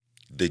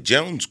The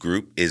Jones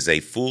Group is a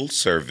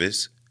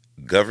full-service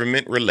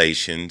government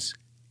relations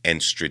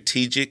and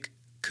strategic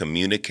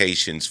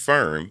communications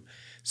firm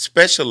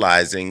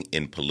specializing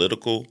in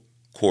political,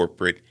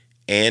 corporate,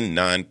 and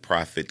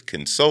nonprofit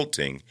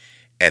consulting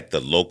at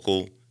the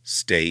local,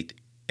 state,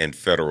 and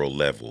federal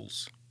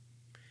levels.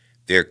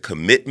 Their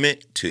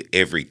commitment to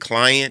every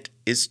client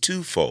is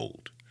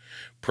twofold: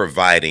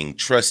 providing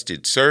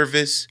trusted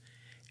service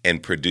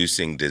and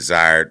producing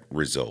desired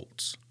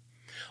results.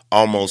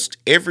 Almost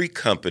every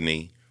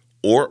company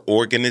or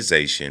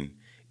organization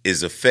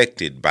is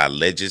affected by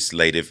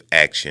legislative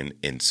action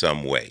in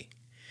some way.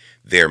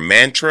 Their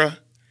mantra,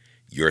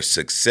 "Your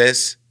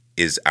success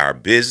is our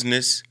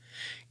business,"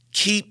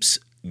 keeps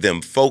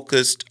them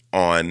focused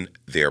on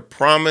their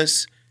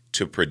promise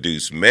to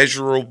produce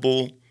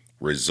measurable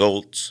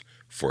results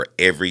for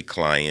every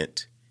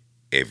client,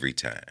 every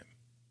time.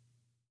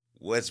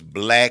 What's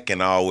black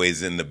and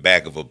always in the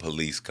back of a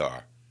police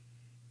car?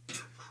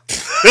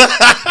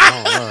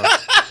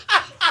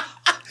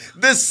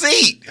 The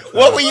seat.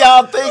 What were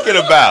y'all thinking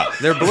about?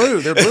 They're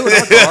blue. They're blue in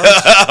our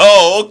cars.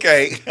 Oh,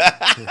 okay.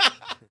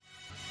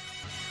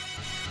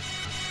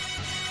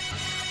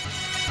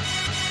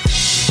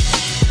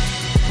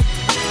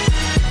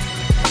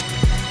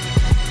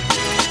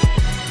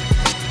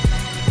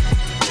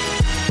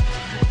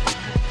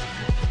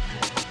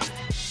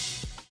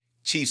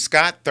 Chief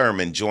Scott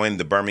Thurmond joined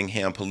the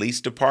Birmingham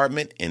Police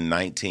Department in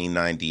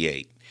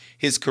 1998.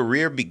 His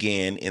career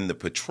began in the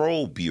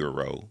Patrol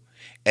Bureau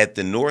at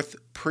the North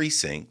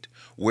Precinct,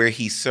 where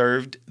he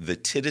served the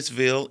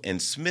Titusville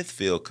and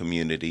Smithfield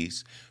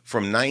communities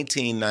from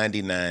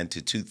 1999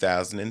 to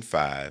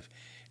 2005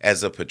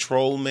 as a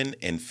patrolman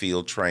and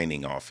field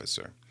training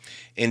officer.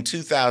 In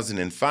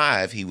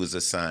 2005, he was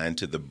assigned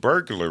to the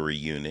Burglary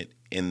Unit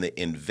in the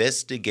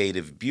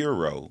Investigative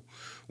Bureau,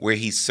 where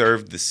he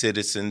served the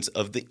citizens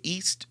of the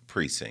East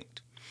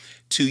Precinct.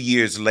 2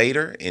 years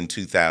later, in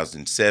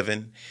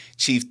 2007,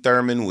 Chief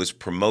Thurmond was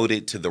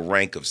promoted to the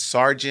rank of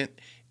sergeant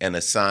and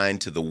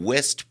assigned to the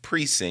West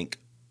Precinct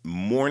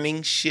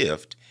Morning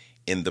Shift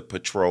in the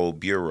Patrol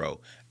Bureau.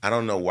 I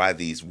don't know why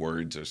these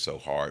words are so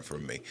hard for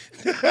me.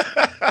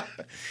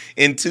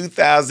 In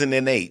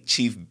 2008,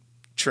 Chief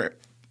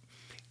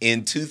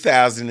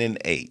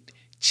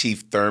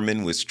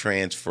Thurmond was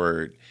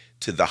transferred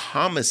to the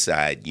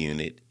Homicide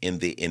Unit in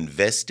the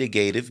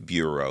Investigative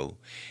Bureau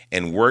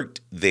and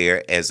worked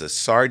there as a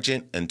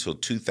sergeant until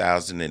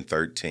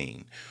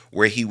 2013,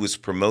 where he was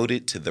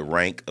promoted to the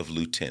rank of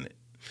lieutenant.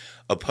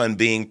 Upon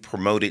being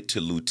promoted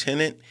to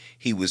lieutenant,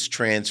 he was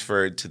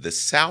transferred to the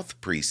South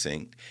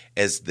Precinct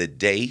as the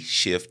day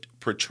shift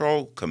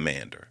patrol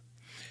commander.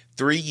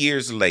 3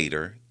 years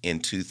later, in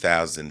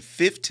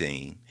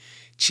 2015,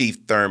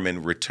 Chief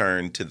Thurmond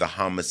returned to the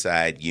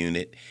Homicide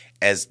Unit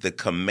as the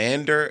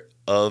commander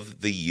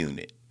of the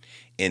unit.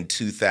 In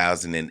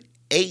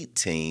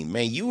 2018,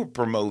 man, you were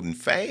promoting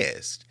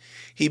fast.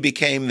 He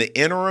became the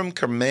interim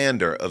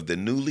commander of the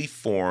newly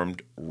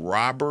formed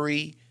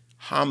Robbery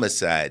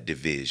Homicide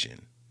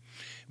Division.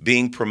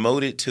 Being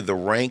promoted to the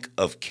rank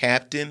of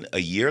captain a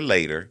year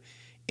later,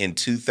 in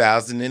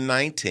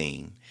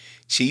 2019,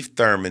 Chief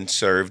Thurmond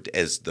served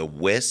as the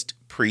West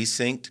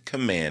Precinct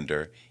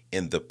Commander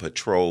in the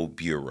Patrol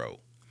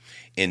Bureau.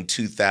 In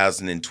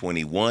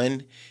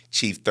 2021,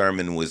 Chief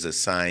Thurmond was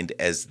assigned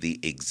as the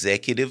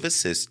executive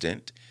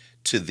assistant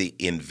to the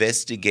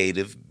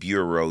Investigative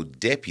Bureau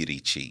Deputy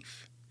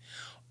Chief.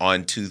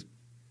 On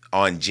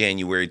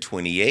January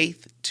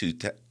 28th,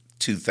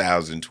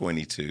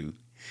 2022,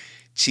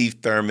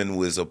 Chief Thurmond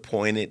was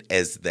appointed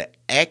as the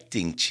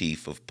acting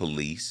chief of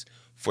police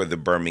for the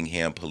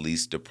Birmingham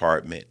Police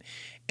Department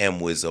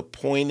and was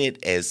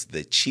appointed as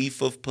the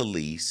chief of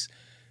police,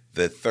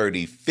 the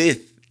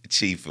 35th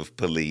chief of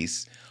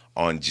police,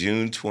 on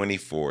June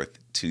 24th,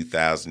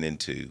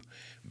 2002,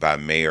 by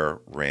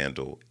Mayor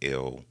Randall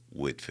L.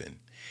 Woodfin.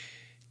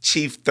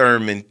 Chief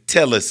Thurmond,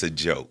 tell us a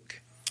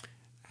joke.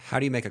 How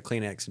do you make a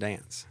Kleenex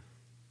dance?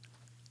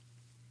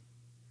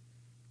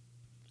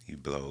 You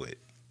blow it.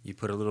 You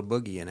put a little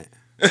boogie in it.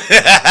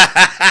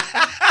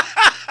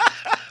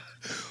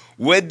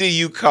 What do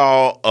you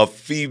call a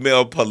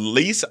female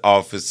police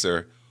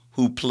officer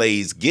who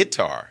plays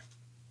guitar?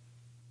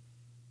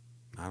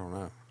 I don't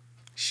know.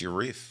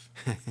 Sheriff.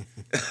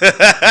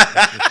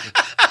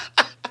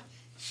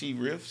 She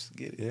riffs?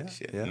 Get it? Yeah,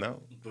 Shit. yeah.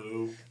 No.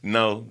 Boo.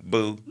 No,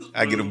 boo.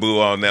 I get a boo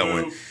on that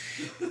one.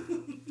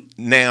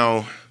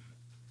 Now,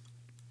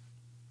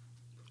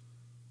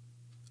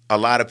 a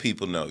lot of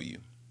people know you.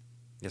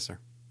 Yes, sir.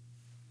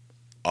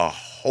 A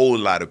whole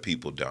lot of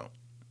people don't.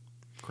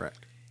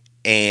 Correct.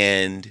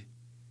 And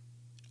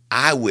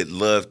I would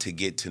love to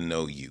get to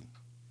know you.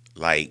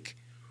 Like,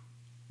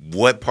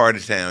 what part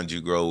of town did you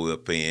grow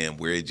up in?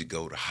 Where did you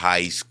go to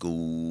high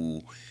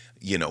school?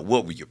 You know,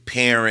 what were your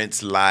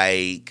parents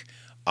like?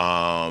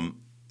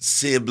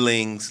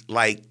 Siblings?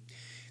 Like,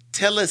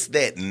 tell us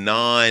that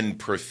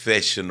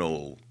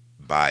non-professional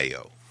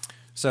bio.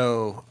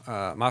 So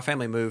my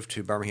family moved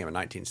to Birmingham in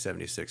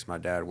 1976. My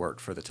dad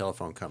worked for the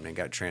telephone company and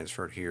got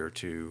transferred here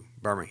to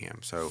Birmingham.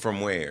 So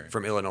From where?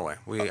 From Illinois.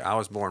 I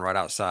was born right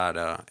outside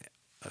a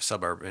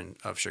suburb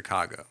of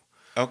Chicago.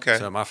 Okay.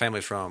 So my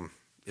family's from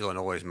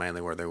Illinois is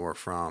mainly where they were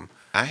from.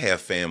 I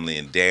have family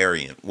in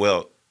Darien.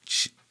 Well,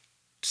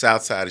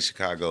 south side of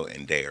Chicago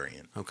and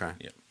Darien. Okay.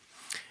 Yeah.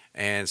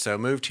 And so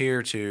moved here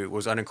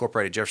was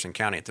unincorporated Jefferson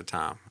County at the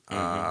time,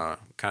 kind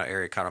of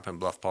area caught up in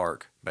Bluff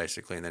Park,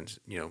 basically. And then,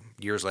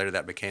 years later,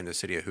 that became the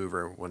city of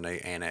Hoover when they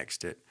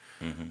annexed it.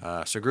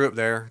 So grew up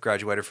there,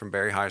 graduated from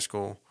Berry High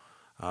School,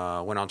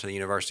 went on to the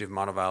University of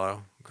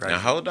Montevallo. Now,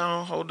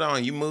 hold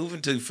on. You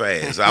moving too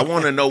fast. I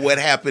want to know what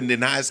happened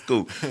in high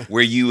school. Were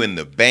you in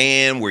the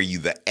band? Were you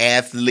the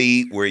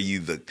athlete? Were you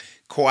the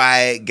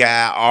quiet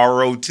guy,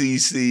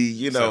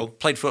 ROTC, So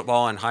played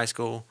football in high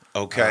school.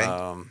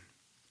 Okay.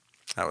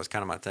 That was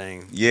kind of my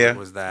thing. Yeah.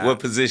 Was that. What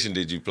position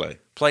did you play?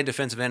 Played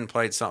defensive end,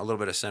 played a little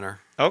bit of center.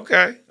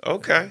 Okay.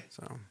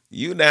 So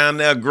You down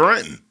there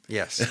grunting.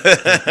 yes.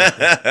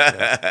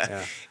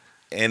 Yeah.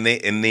 And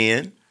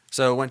then?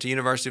 So went to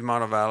University of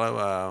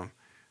Montevallo.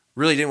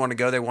 Really didn't want to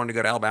go there. Wanted to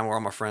go to Alabama where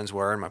all my friends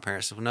were. And my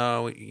parents said, well,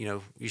 no,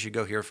 you should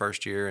go here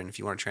first year. And if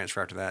you want to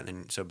transfer after that,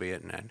 then so be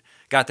it. And I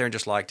got there and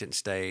just liked it and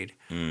stayed.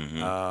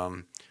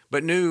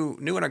 But knew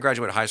when I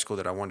graduated high school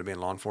that I wanted to be in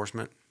law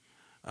enforcement.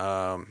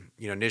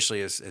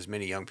 Initially as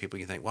many young people,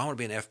 you think, well, I want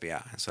to be an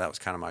FBI. And so that was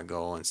kind of my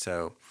goal. And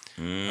so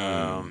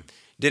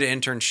did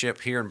an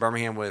internship here in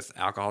Birmingham with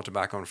Alcohol,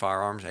 Tobacco, and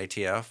Firearms,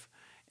 ATF,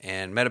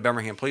 and met a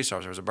Birmingham police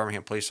officer. There was a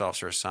Birmingham police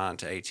officer assigned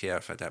to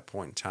ATF at that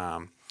point in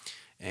time.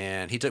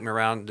 And he took me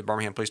around the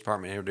Birmingham Police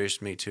Department and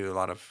introduced me to a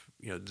lot of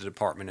the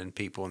department and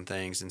people and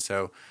things. And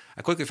so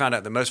I quickly found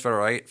out that most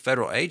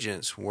federal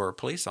agents were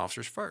police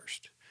officers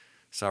first.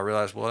 So I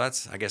realized, well,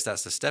 I guess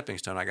that's the stepping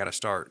stone. I got to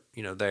start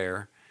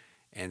there.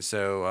 And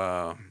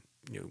so,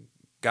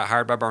 got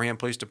hired by Birmingham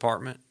Police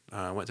Department,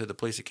 went through the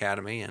police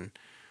academy and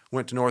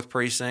went to North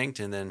Precinct.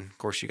 And then, of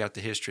course, you got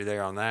the history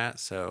there on that.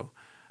 So,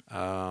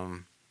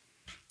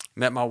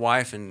 met my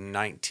wife in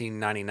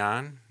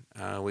 1999.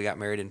 We got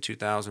married in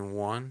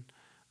 2001.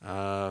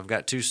 I've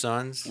got 2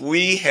 sons.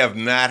 We have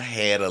not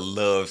had a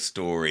love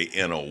story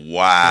in a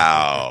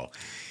while.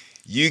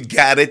 You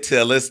got to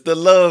tell us the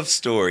love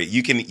story.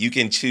 You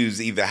can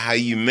choose either how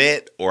you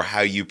met or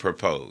how you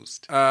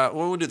proposed.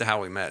 We'll do the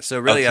how we met. So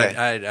really,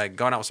 Okay. I'd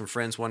gone out with some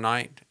friends one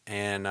night,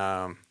 and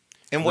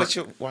what's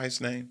your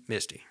wife's name?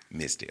 Misty.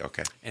 Misty,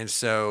 okay. And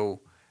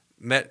so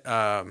met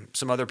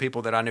some other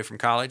people that I knew from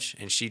college,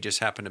 and she just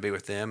happened to be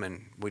with them,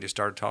 and we just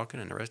started talking,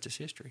 and the rest is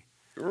history.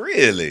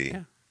 Really?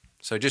 Yeah.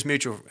 So just I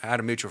had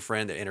a mutual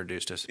friend that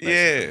introduced us.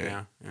 Basically.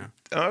 Yeah.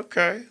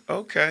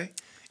 Okay.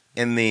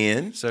 And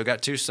then? So I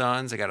got 2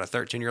 sons. I got a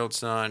 13-year-old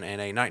son and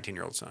a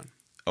 19-year-old son.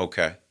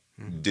 Okay.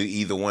 Mm-hmm.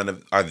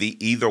 Are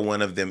either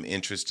one of them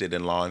interested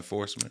in law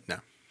enforcement? No.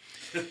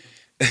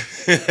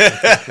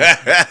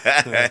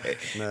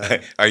 No.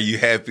 Are you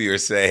happy or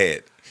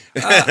sad?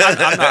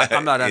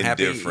 I'm not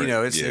unhappy. Indifferent.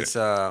 It's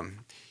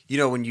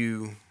when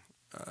you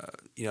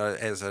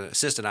as an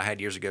assistant I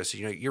had years ago said,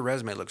 your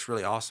resume looks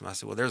really awesome. I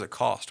said, well, there's a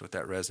cost with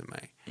that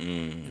resume.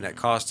 And that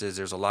cost is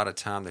there's a lot of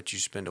time that you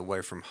spend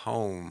away from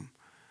home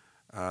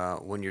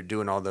when you're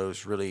doing all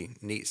those really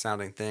neat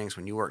sounding things.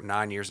 When you work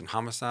 9 years in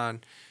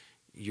homicide,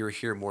 you're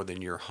here more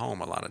than you're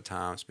home a lot of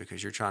times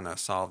because you're trying to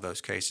solve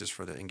those cases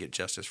and get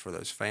justice for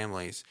those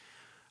families.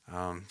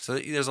 So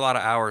there's a lot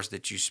of hours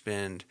that you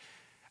spend.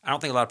 I don't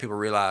think a lot of people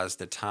realize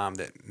the time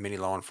that many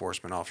law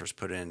enforcement officers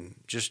put in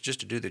just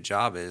to do the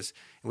job is.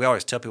 And we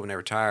always tell people when they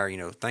retire,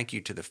 thank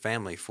you to the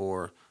family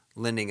for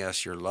lending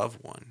us your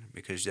loved one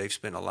because they've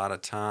spent a lot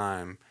of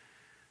time,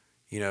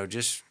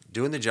 just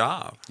doing the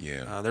job.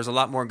 Yeah. There's a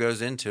lot more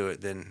goes into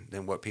it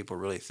than what people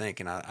really think.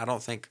 And I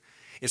don't think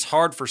it's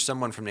hard for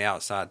someone from the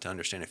outside to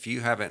understand. If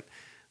you haven't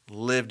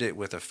lived it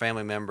with a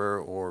family member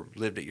or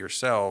lived it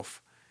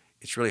yourself,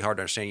 it's really hard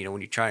to understand.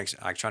 When you try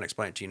to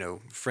explain it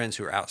to friends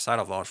who are outside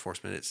of law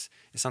enforcement, it's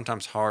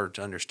sometimes hard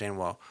to understand.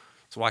 Well,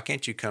 so why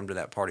can't you come to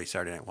that party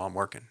Saturday night while I'm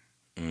working?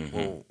 Mm-hmm.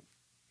 Well,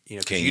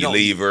 can you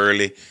leave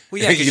early?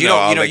 Well, yeah, because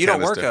you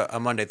don't work a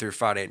Monday through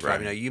Friday at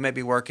 5. Right. You may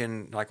be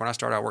working like when I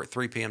started, I worked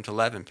 3 p.m. to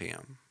 11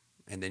 p.m.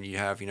 and then you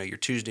have your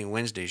Tuesday and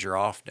Wednesdays, your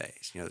off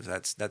days.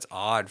 That's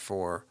odd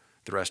for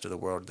the rest of the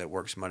world that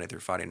works Monday through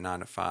Friday 9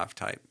 to 5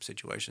 type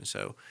situation.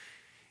 So,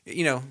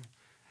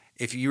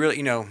 if you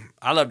really,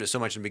 I loved it so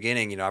much in the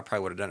beginning, I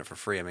probably would have done it for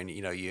free. I mean,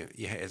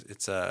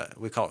 it's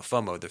we call it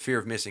FOMO, the fear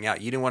of missing out.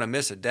 You didn't want to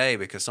miss a day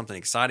because something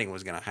exciting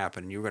was going to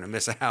happen and you were going to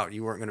miss out.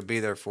 You weren't going to be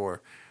there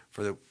for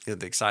the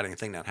exciting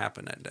thing that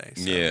happened that day.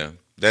 So. Yeah,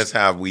 that's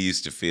how we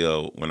used to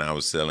feel when I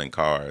was selling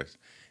cars.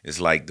 It's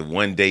like the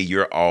one day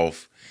you're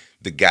off,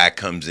 the guy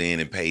comes in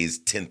and pays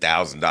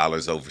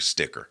 $10,000 over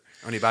sticker.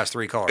 And he buys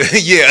 3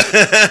 cars. Yeah.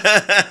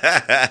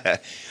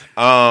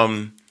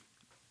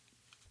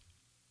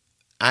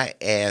 I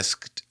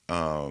asked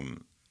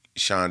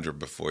Chandra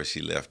before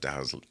she left.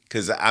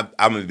 Because I'm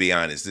going to be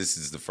honest, this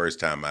is the first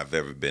time I've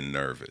ever been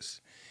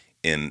nervous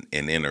in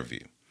an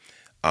interview.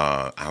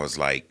 I was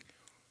like,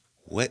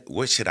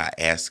 what should I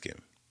ask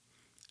him?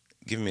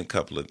 give me a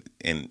couple of,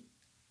 and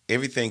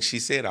everything she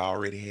said I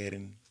already had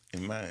in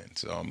mind,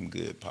 so I'm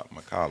good. Pop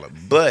my collar.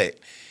 But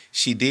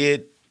she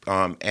did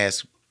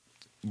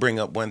bring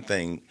up one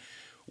thing.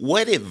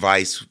 What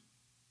advice,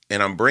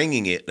 and I'm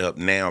bringing it up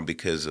now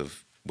because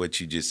of what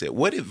you just said,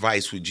 what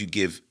advice would you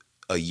give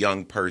a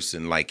young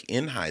person like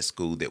in high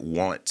school that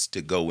wants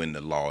to go into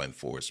law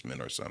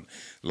enforcement or something?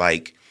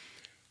 Like,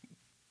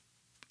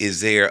 is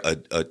there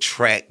a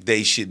track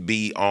they should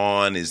be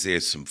on? Is there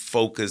some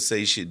focus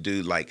they should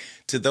do? Like,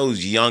 to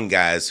those young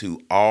guys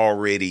who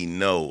already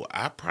know,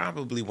 I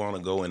probably want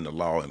to go into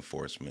law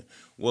enforcement,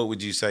 what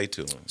would you say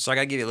to them? So I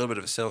got to give you a little bit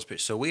of a sales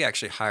pitch. So we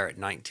actually hire at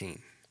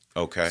 19.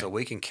 Okay. So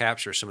we can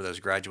capture some of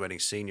those graduating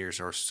seniors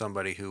or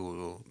somebody who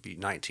will be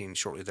 19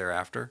 shortly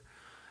thereafter.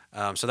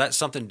 So that's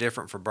something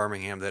different for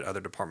Birmingham that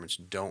other departments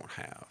don't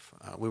have.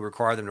 We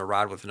require them to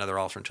ride with another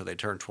officer until they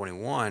turn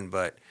 21,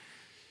 but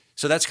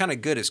so that's kind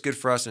of good. It's good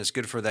for us, and it's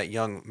good for that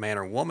young man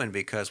or woman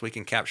because we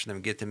can capture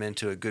them, get them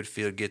into a good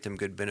field, get them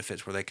good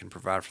benefits where they can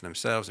provide for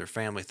themselves, their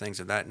family, things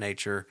of that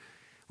nature.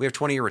 We have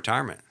 20-year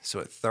retirement, so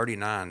at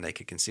 39 they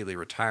could conceivably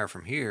retire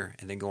from here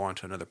and then go on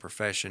to another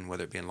profession,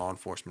 whether it be in law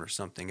enforcement or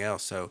something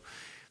else. So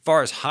as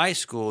far as high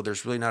school,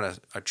 there's really not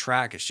a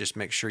track. It's just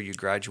make sure you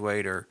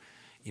graduate or,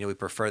 we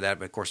prefer that.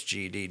 But, of course,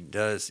 GED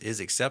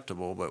is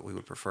acceptable, but we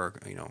would prefer,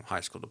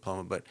 high school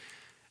diploma. But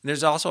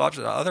there's also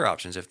other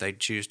options. If they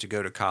choose to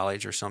go to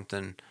college or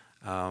something,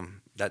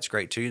 that's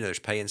great too. There's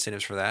pay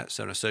incentives for that.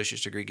 So an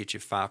associate's degree gets you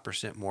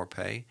 5% more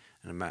pay,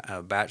 and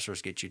a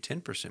bachelor's gets you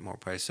 10% more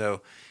pay.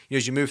 So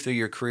as you move through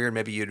your career and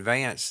maybe you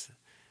advance,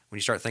 when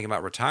you start thinking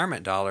about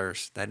retirement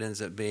dollars, that ends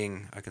up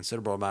being a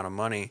considerable amount of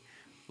money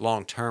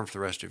long term for the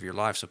rest of your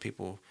life. So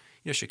people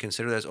should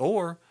consider this,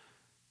 or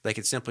they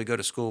could simply go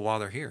to school while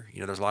they're here.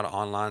 There's a lot of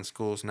online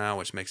schools now,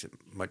 which makes it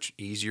much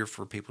easier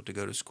for people to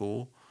go to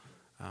school.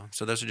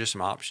 So those are just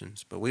some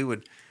options, but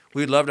we'd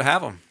love to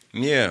have them.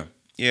 Yeah.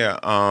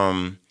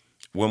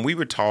 When we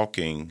were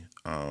talking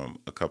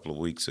a couple of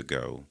weeks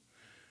ago,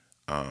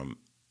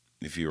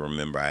 if you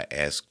remember, I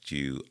asked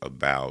you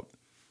about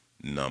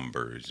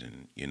numbers,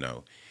 and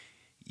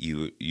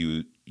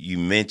you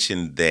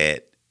mentioned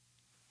that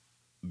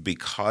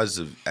because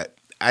of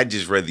I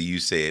just rather you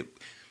said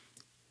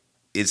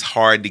it's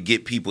hard to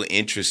get people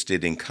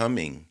interested in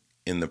coming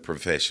in the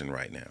profession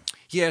right now.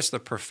 Yes, the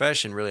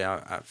profession really.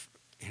 I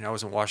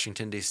was in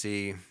Washington,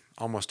 D.C.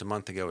 almost a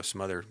month ago with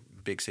some other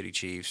big city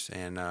chiefs,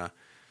 and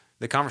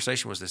the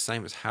conversation was the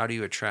same as how do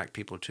you attract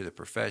people to the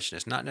profession?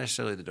 It's not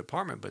necessarily the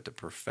department, but the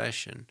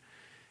profession.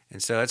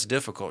 And so that's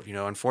difficult.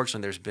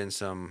 Unfortunately, there's been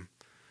some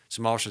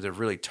officers that have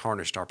really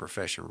tarnished our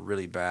profession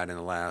really bad in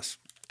the last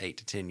 8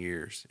 to 10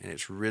 years, and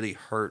it's really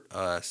hurt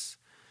us.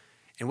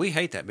 And we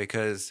hate that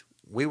because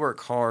we work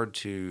hard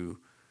to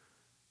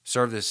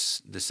serve the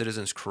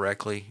citizens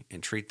correctly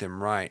and treat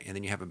them right, and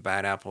then you have a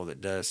bad apple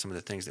that does some of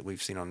the things that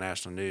we've seen on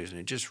national news, and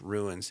it just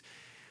ruins.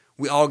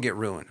 We all get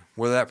ruined.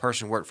 Whether that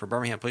person worked for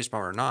Birmingham Police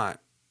Department or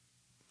not,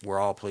 we're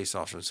all police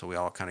officers, so we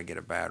all kind of get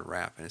a bad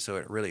rap, and so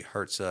it really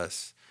hurts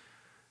us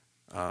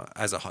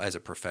as a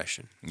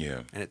profession.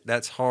 Yeah, and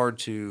that's hard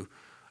to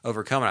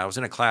overcome. I was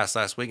in a class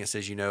last week and it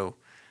says,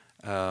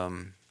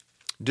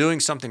 doing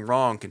something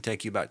wrong can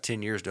take you about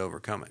 10 years to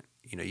overcome it.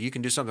 You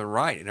can do something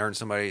right and earn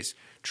somebody's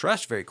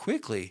trust very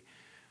quickly,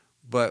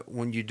 but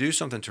when you do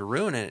something to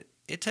ruin it,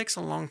 it takes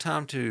a long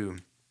time to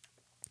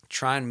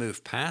try and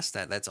move past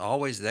that. That's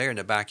always there in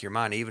the back of your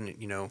mind. Even,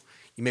 you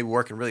may be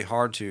working really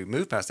hard to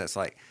move past that. It's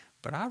like,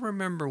 but I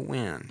remember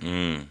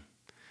when.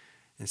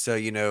 And so,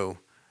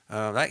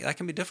 that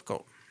can be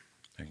difficult.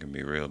 That can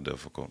be real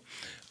difficult.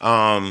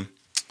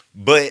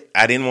 But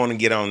I didn't want to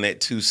get on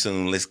that too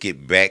soon. Let's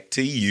get back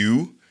to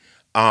you.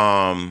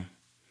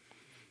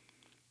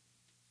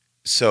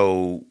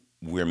 So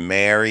we're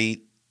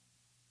married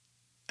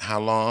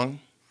how long?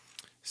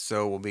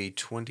 So we'll be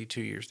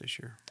 22 years this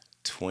year.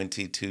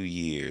 22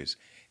 years.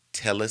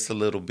 Tell us a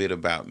little bit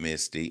about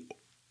Misty.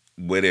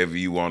 Whatever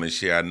you want to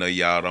share. I know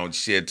y'all don't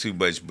share too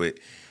much, but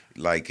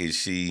is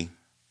she?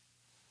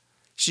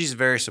 She's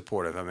very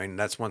supportive. I mean,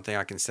 that's one thing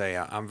I can say.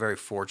 I'm very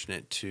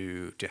fortunate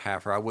to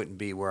have her. I wouldn't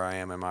be where I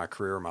am in my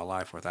career or my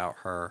life without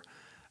her.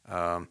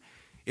 And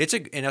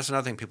that's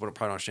another thing people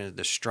probably don't understand,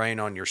 the strain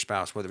on your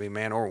spouse, whether it be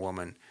man or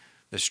woman,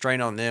 the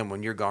strain on them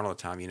when you're gone all the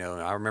time.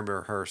 I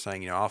remember her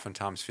saying,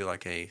 oftentimes feel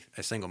like a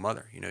single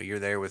mother. You're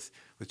there with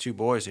two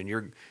boys, and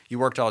you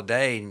worked all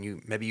day,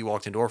 and maybe you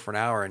walked in the door for an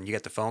hour, and you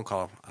get the phone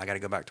call, I got to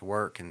go back to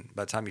work. And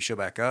by the time you show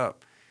back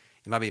up,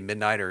 it might be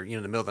midnight or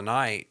the middle of the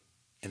night,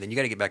 and then you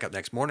got to get back up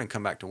next morning and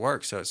come back to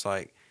work. So it's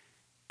like,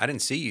 I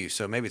didn't see you,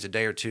 so maybe it's a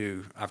day or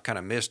two I've kind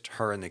of missed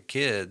her and the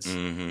kids,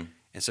 and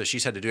so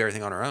she's had to do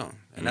everything on her own,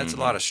 and that's a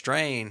lot of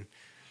strain.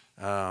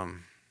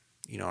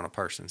 On a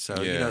person. So,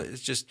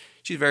 it's just,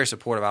 she's very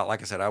supportive.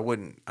 Like I said,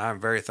 I'm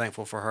very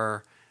thankful for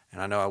her, and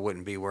I know I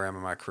wouldn't be where I am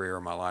in my career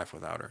or my life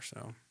without her.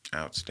 So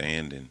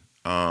outstanding.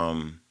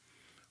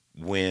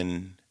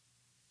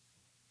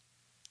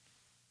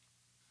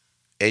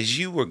 As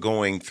you were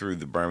going through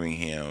the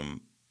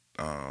Birmingham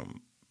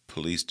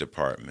Police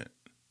Department,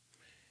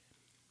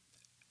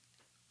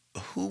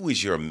 who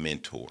was your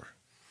mentor?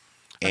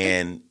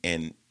 And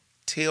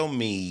tell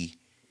me,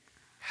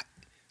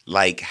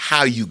 like,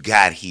 how you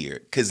got here,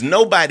 because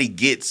nobody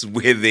gets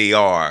where they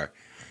are.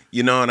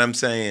 You know what I'm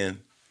saying?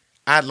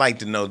 I'd like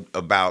to know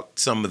about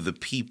some of the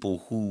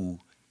people who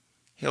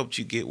helped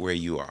you get where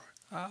you are.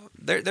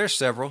 There's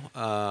several.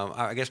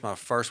 I guess my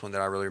first one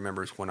that I really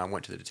remember is when I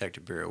went to the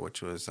Detective Bureau,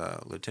 which was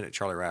Lieutenant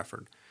Charlie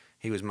Rafford.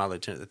 He was my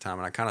lieutenant at the time,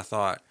 and I kind of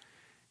thought,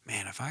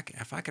 man, if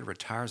I could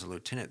retire as a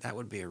lieutenant, that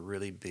would be a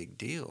really big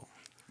deal.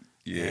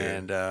 Yeah.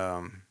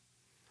 And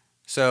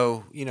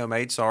so,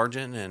 made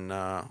sergeant and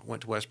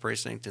went to West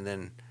Precinct, and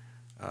then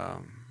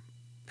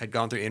had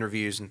gone through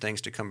interviews and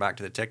things to come back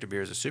to the Detective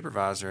Bureau as a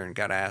supervisor, and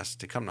got asked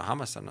to come to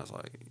Homicide. And I was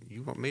like,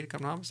 you want me to come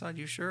to Homicide?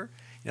 You sure?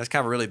 That's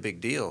kind of a really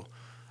big deal.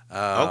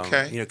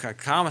 Okay.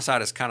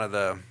 Homicide is kind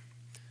of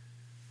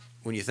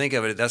when you think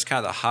of it, that's kind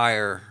of the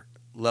higher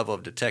level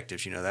of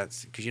detectives.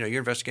 That's because, you're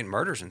investigating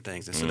murders and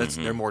things. And so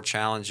they're more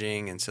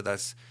challenging. And so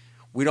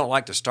we don't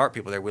like to start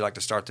people there. We like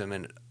to start them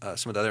in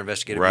some of the other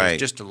investigative areas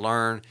just to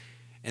learn.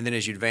 And then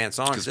as you advance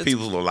on, because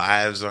people's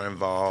lives are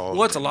involved.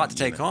 Well, it's a lot to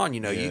take on.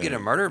 You get a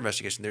murder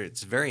investigation there;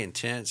 it's very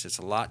intense. It's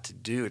a lot to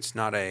do. It's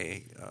not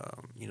I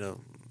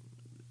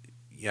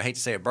hate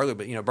to say a burglar,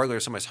 but burglar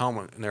is somebody's home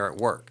and they're at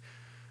work.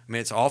 I mean,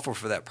 it's awful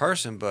for that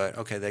person, but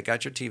okay, they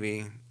got your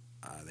TV,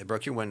 they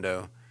broke your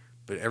window,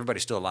 but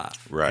everybody's still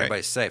alive. Right.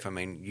 Everybody's safe. I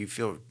mean, you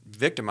feel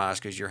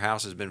victimized because your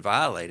house has been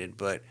violated,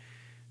 but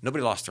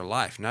nobody lost their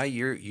life. Now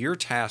you're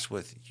tasked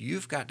with,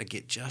 you've got to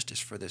get justice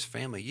for this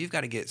family. You've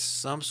got to get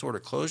some sort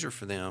of closure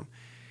for them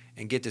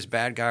and get this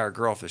bad guy or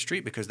girl off the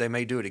street, because they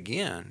may do it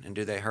again. And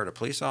do they hurt a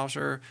police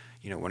officer,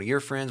 one of your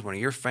friends, one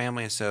of your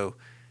family? And so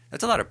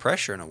that's a lot of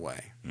pressure in a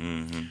way.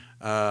 Mm-hmm.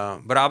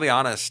 But I'll be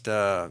honest,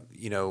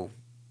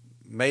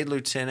 made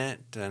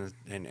lieutenant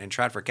and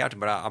tried for captain,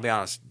 but I'll be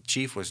honest,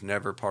 chief was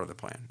never part of the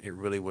plan. It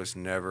really was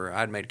never.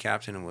 I'd made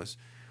captain and was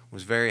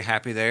very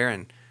happy there,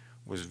 and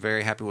was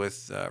very happy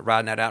with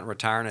riding that out and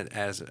retiring it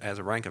as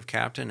a rank of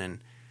captain. And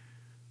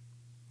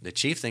the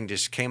chief thing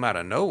just came out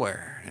of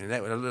nowhere, and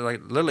that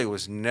literally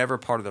was never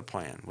part of the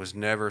plan. Was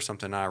never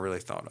something I really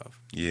thought of.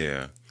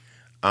 Yeah.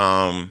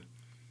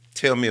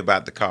 Tell me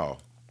about the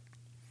call.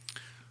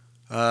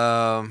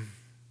 Where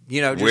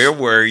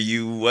were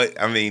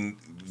you?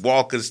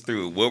 Walk us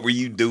through it. What were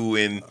you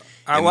doing?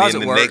 And then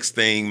the next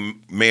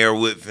thing, Mayor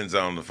Woodfin's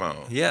on the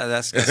phone. Yeah,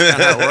 that's kind of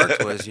how it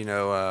worked. Was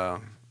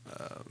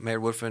Mayor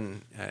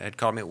Woodfin had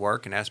called me at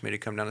work and asked me to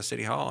come down to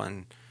City Hall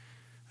and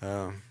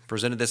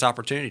presented this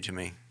opportunity to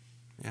me.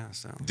 Yeah.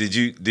 So did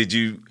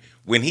you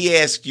when he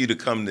asked you to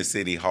come to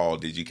City Hall,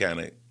 did you kind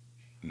of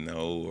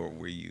know, or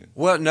were you?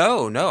 Well,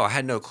 no, I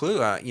had no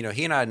clue.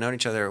 He and I had known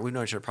each other. We've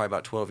known each other probably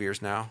about 12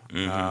 years now.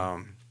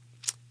 Mm-hmm.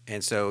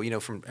 And so,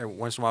 from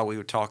once in a while we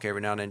would talk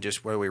every now and then,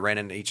 just whether we ran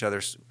into each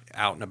other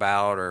out and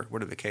about or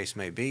whatever the case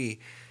may be.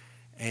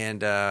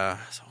 And I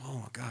said, oh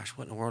my gosh,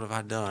 what in the world have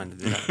I done?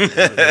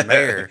 The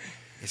mayor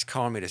is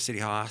calling me to City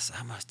Hall. I said,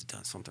 I must have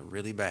done something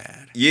really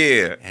bad.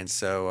 Yeah. And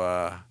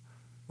so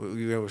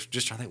we was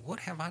just trying to think, what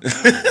have I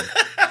done?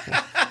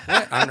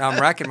 I'm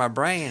racking my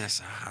brain. I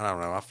said, I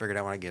don't know. I'll figure it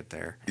out when I get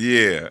there.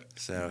 Yeah.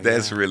 So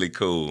that's really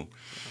cool.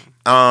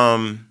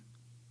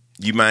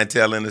 You mind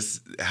telling us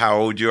how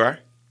old you are?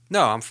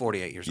 No, I'm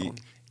 48 years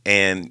old.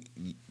 And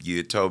you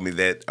had told me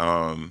that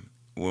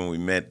when we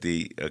met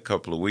a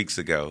couple of weeks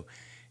ago.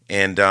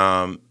 And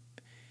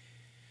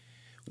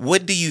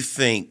what do you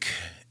think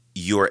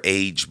your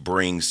age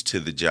brings to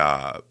the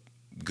job,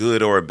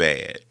 good or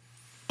bad,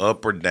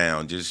 up or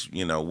down? Just,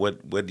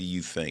 what do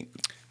you think?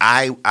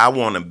 I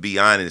want to be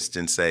honest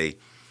and say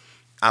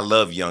I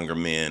love younger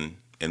men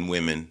and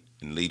women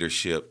in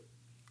leadership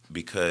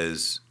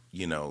because,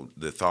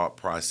 the thought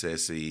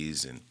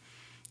processes, and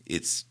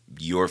it's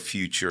your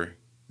future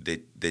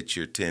that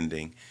you're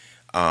tending.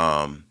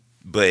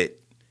 But,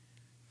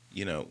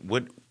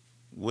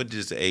 what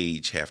does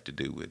age have to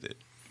do with it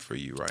for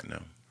you right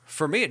now?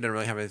 For me, it doesn't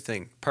really have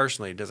anything.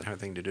 Personally, it doesn't have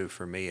anything to do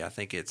for me. I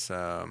think it's,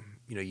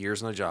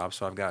 years on the job.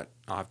 So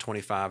I'll have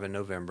 25 in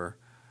November.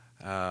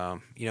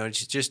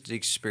 It's just the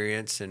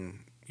experience, and,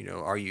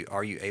 are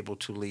you able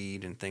to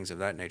lead and things of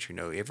that nature?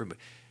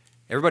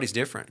 Everybody's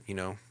different.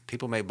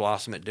 People may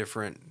blossom at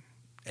different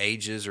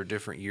ages or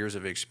different years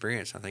of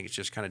experience. I think it's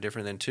just kind of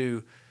different. Than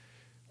two,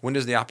 when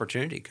does the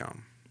opportunity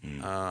come?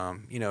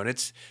 Mm. And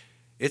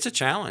it's a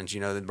challenge.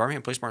 The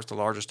Birmingham Police Department is the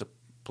largest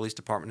police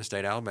department in the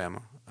state of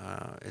Alabama.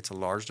 It's a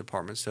large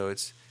department, so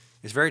it's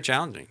very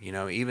challenging.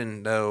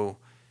 Even though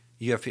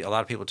you have a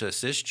lot of people to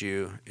assist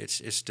you,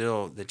 it's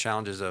still the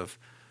challenges of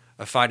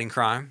fighting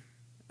crime,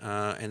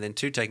 and then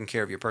two, taking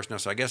care of your personnel.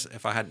 So I guess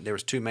if there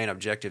was two main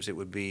objectives, it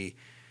would be,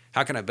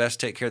 how can I best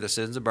take care of the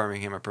citizens of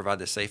Birmingham and provide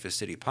the safest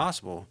city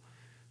possible,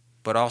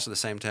 but also at the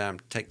same time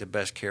take the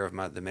best care of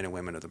the men and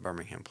women of the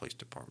Birmingham Police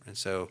Department. And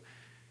so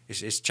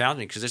it's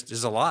challenging because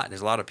there's a lot.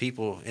 There's a lot of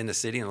people in the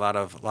city and a lot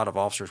of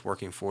officers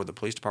working for the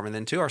police department.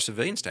 And then, too, our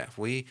civilian staff.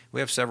 We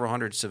have several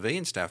hundred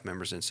civilian staff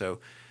members, and so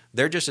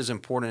they're just as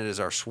important as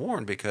our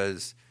sworn,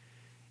 because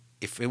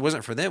if it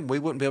wasn't for them, we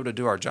wouldn't be able to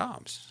do our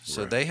jobs.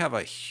 So They have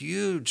a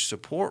huge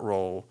support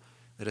role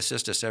that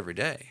assist us every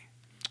day.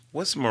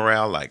 What's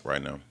morale like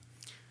right now?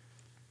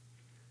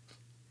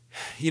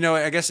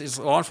 I guess it's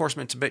law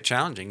enforcement's a bit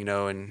challenging,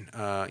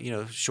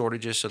 and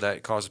shortages, so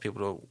that causes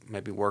people to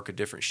maybe work a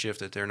different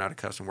shift that they're not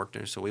accustomed to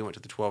working. So we went to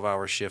the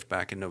 12-hour shift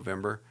back in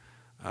November.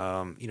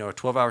 A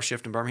 12-hour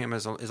shift in Birmingham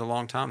is a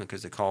long time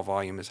because the call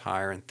volume is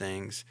higher and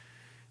things.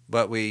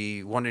 But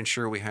we want to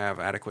ensure we have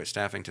adequate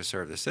staffing to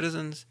serve the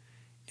citizens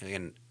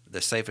and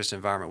the safest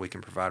environment we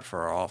can provide for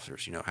our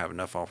officers. Have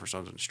enough officers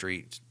on the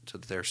street so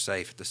that they're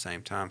safe at the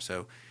same time.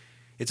 So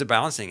it's a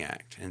balancing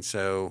act. And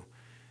so,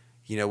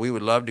 we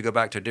would love to go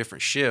back to a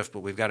different shift,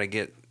 but we've got to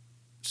get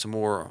some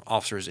more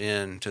officers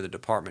into the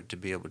department to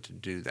be able to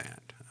do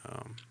that.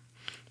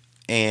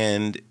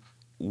 And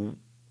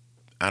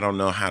I don't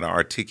know how to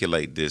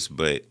articulate this,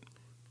 but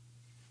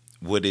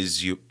what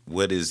is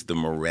the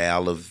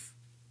morale of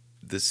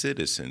the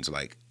citizens?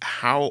 Like,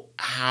 how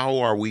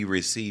are we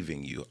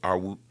receiving you?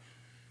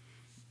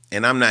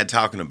 And I'm not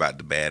talking about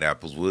the bad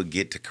apples. We'll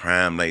get to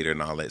crime later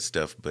and all that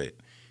stuff, but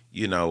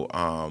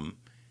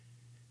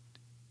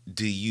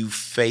do you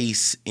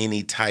face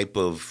any type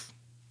of,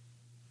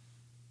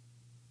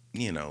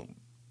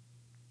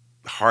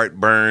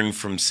 heartburn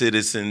from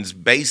citizens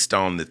based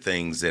on the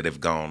things that have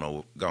gone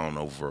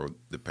over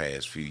the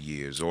past few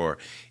years? Or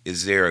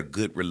is there a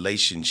good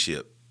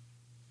relationship?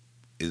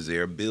 Is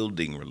there a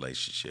building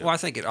relationship? Well, I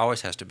think it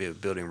always has to be a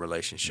building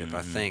relationship. Mm-hmm.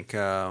 I think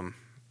the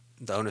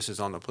onus is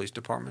on the police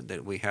department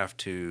that we have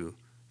to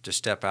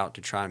step out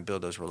to try and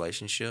build those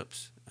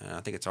relationships. And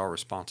I think it's our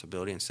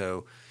responsibility. And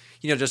so,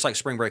 just like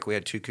spring break, we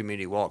had 2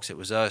 community walks. It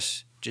was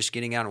us just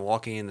getting out and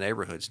walking in the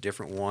neighborhoods,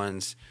 different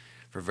ones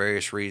for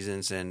various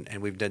reasons. And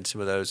we've done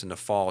some of those in the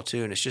fall,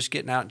 too. And it's just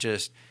getting out,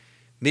 just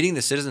meeting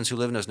the citizens who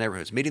live in those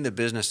neighborhoods, meeting the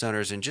business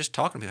owners, and just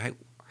talking to people. Hey,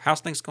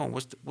 how's things going?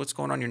 What's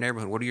going on in your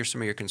neighborhood? What are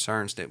some of your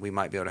concerns that we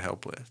might be able to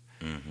help with?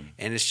 Mm-hmm.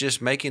 And it's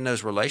just making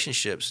those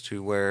relationships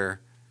to where,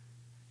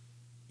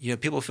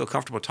 people feel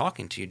comfortable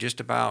talking to you just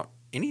about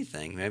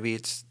anything. Maybe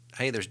it's,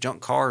 hey, there's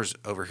junk cars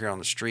over here on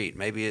the street.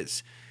 Maybe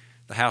it's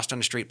the house down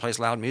the street plays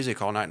loud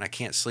music all night and I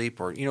can't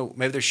sleep. Or,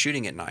 maybe they're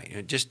shooting at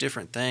night. Just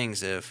different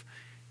things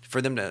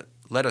for them to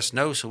let us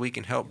know so we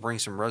can help bring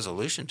some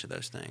resolution to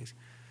those things.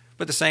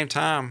 But at the same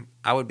time,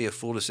 I would be a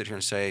fool to sit here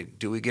and say,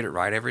 do we get it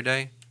right every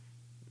day?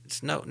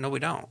 No, we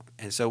don't.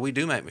 And so we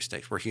do make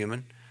mistakes. We're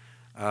human.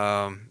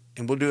 And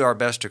we'll do our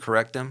best to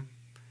correct them.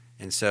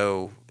 And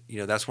so,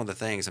 that's one of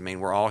the things. I mean,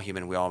 we're all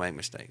human. We all make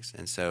mistakes.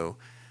 And so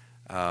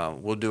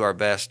we'll do our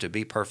best to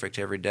be perfect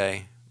every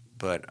day.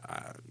 But,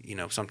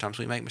 sometimes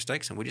we make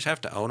mistakes, and we just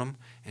have to own them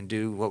and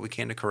do what we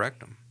can to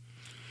correct them.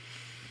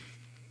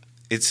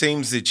 It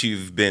seems that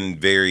you've been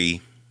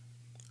very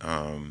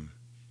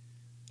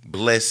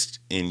blessed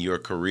in your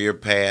career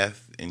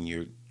path and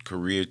your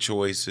career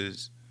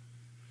choices.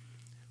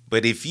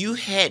 But if you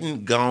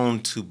hadn't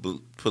gone to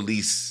the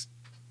police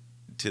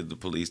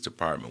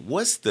department,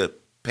 what's the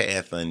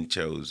path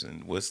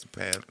unchosen? What's the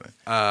path?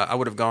 I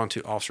would have gone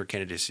to officer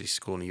candidacy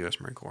school in the U.S.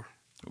 Marine Corps.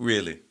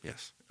 Really?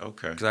 Yes.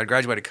 Okay. Because I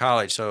graduated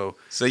college, so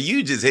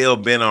you just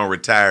hell-bent on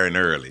retiring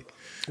early.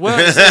 Well,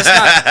 it's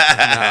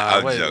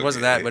not. No, it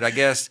wasn't that. But I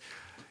guess,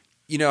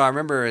 I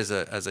remember as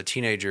a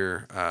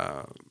teenager,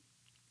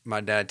 my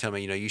dad told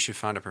me, you should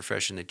find a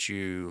profession that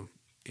you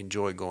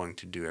enjoy going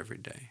to do every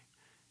day.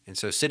 And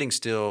so sitting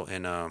still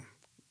in an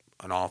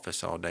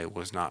office all day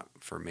was not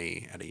for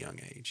me at a young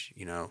age,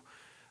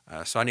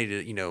 So I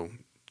needed,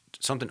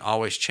 something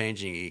always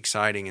changing,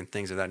 exciting, and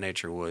things of that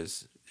nature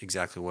was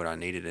exactly what I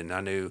needed. And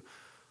I knew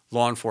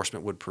law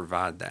enforcement would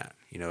provide that,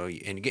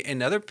 And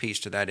another piece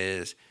to that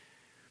is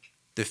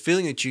the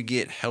feeling that you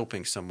get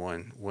helping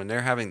someone when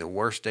they're having the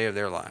worst day of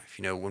their life.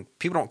 When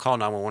people don't call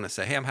 911 and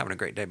say, hey, I'm having a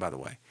great day, by the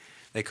way.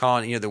 They call,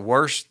 and, the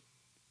worst,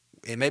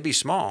 it may be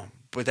small,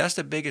 but that's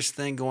the biggest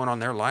thing going on in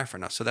their life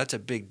right now. So that's a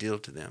big deal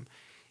to them.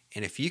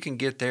 And if you can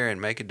get there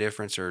and make a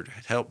difference or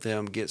help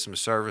them get some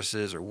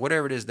services or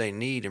whatever it is they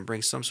need and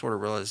bring some sort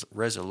of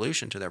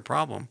resolution to their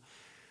problem,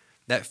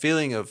 that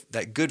feeling of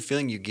that good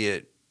feeling you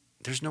get,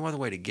 there's no other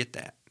way to get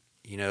that,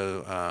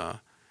 and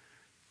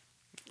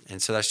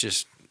so that's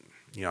just,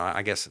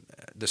 I guess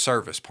the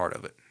service part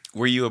of it.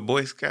 Were you a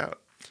Boy Scout?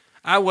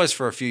 I was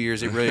for a few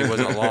years. It really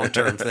wasn't a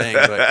long-term thing,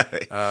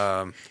 but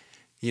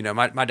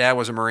my dad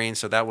was a Marine,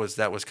 so that was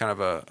kind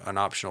of an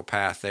optional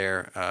path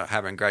there.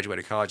 Having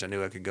graduated college, I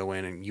knew I could go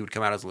in, and you would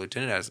come out as a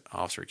lieutenant as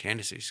officer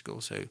candidacy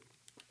school, so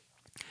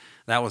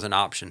that was an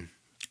option.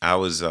 I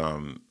was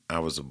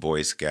a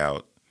Boy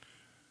Scout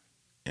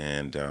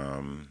and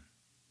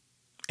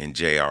in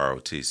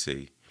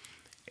JROTC,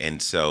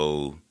 and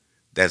so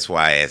that's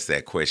why I asked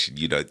that question.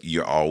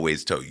 You're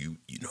always told you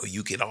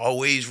can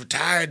always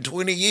retire in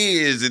 20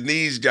 years in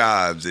these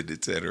jobs, and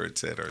et cetera, et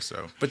cetera.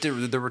 So, but the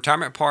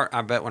retirement part,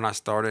 I bet when I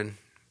started,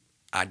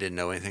 I didn't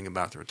know anything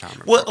about the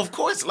retirement. Well, part. Of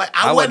course,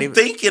 I wasn't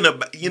thinking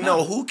about.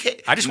 Who can?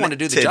 I just wanted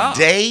to do the job.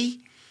 Today,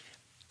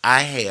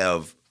 I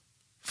have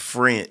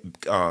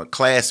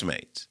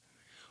classmates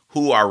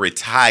who are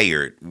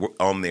retired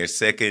on their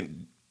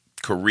second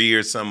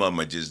career. Some of them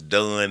are just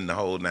done the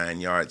whole 9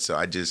 yards. So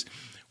I just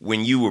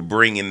when you were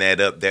bringing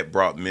that up, that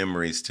brought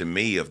memories to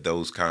me of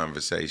those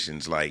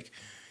conversations. Like,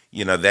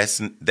 that's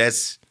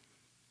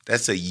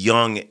a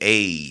young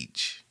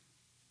age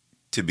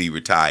to be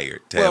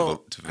retired.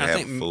 I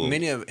think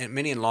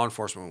many in law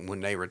enforcement,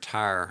 when they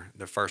retire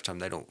the first time,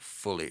 they don't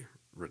fully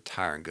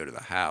retire and go to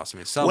the house. I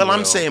mean, some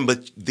I'm saying,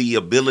 but the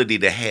ability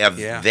to have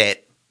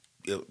that,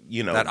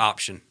 that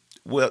option.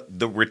 Well,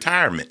 the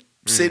retirement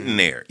sitting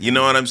there, you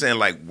know what I'm saying?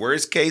 Like,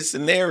 worst case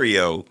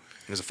scenario,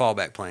 there's a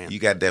fallback plan. You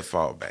got that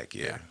fallback,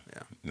 yeah.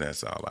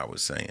 That's all I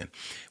was saying.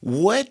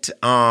 What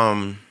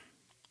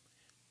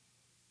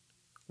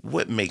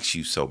makes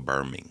you so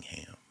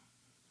Birmingham?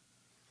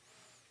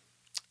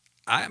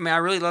 I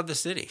really love the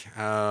city.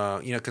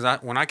 Because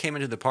when I came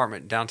into the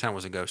department, downtown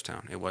was a ghost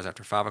town. It was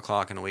after 5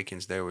 o'clock on the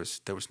weekends. There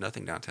was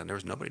nothing downtown. There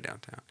was nobody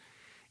downtown.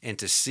 And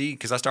to see,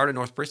 because I started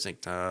North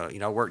Precinct,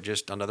 I worked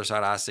just on the other side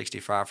of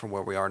I-65 from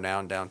where we are now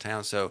in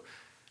downtown. So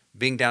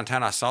being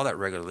downtown, I saw that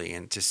regularly.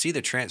 And to see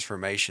the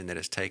transformation that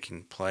is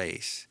taking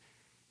place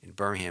in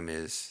Birmingham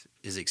is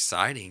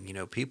exciting.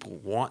 People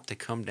want to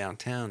come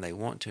downtown. They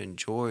want to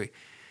enjoy,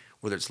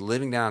 whether it's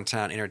living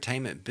downtown,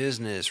 entertainment,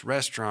 business,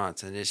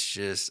 restaurants, and it's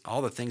just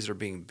all the things that are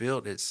being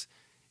built. It's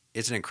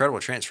an incredible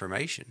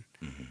transformation.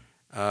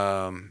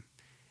 Mm-hmm.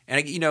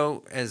 And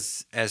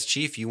as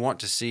chief, you want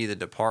to see the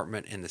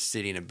department and the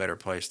city in a better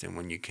place than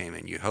when you came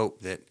in. You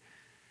hope that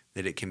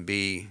it can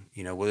be,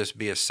 will this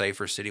be a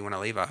safer city when I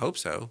leave? I hope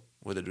so.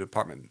 With the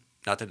department,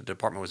 not that the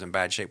department was in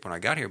bad shape when I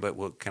got here,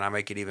 but can I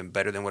make it even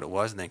better than what it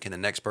was? And then can the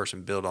next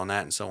person build on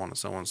that, and so on and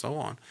so on and so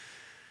on.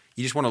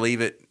 You just want to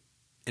leave it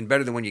and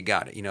better than when you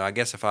got it. I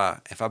guess if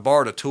I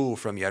borrowed a tool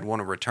from you, I'd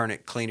want to return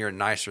it cleaner and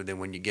nicer than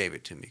when you gave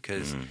it to me,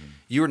 because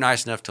you were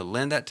nice enough to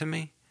lend that to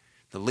me.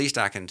 The least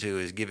I can do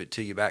is give it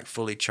to you back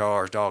fully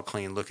charged, all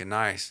clean, looking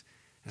nice.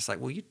 It's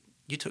like, well, you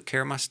took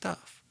care of my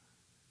stuff.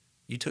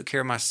 You took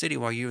care of my city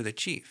while you were the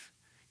chief.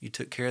 You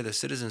took care of the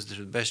citizens to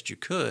the best you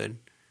could.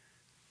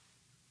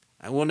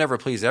 I will never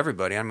please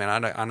everybody. I mean,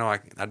 I know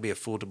I'd be a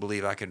fool to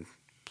believe I could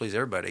please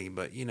everybody,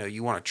 but,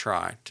 you want to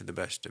try to the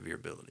best of your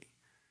ability.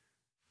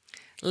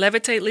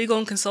 Levitate Legal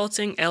and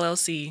Consulting,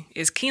 LLC,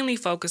 is keenly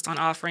focused on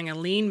offering a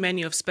lean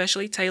menu of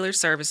specially tailored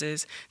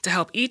services to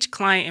help each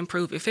client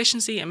improve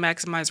efficiency and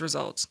maximize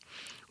results.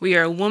 We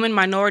are a woman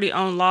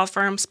minority-owned law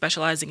firm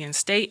specializing in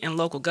state and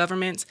local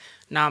governments,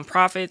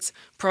 nonprofits,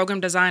 program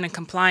design and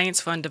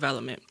compliance, fund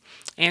development,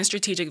 and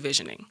strategic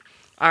visioning.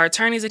 Our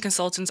attorneys and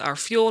consultants are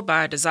fueled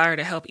by a desire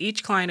to help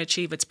each client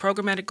achieve its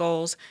programmatic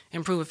goals,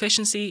 improve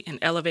efficiency, and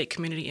elevate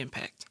community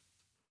impact.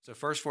 So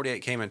First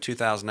 48 came in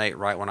 2008,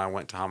 right when I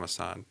went to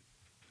Homicide.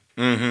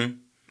 Mm-hmm.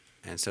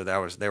 And so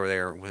they were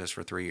there with us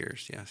for 3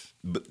 years, yes.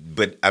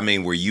 But I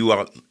mean, were you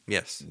all?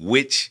 Yes.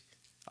 Which?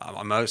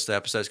 On most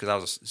episodes, because I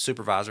was a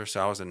supervisor,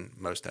 so I was in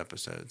most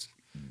episodes.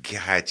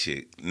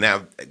 Gotcha.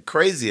 Now,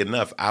 crazy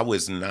enough, I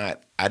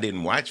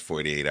didn't watch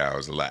 48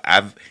 Hours a lot.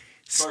 I've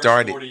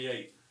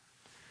started.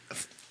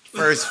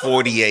 First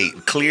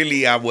 48.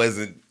 Clearly, I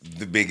wasn't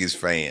the biggest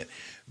fan.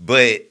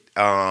 But,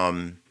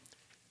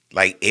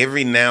 like,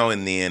 every now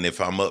and then, if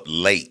I'm up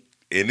late,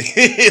 and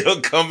it'll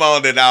come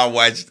on and I'll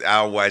watch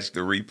the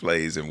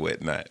replays and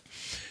whatnot.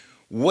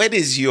 What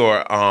is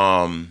your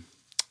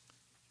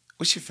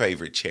what's your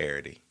favorite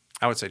charity?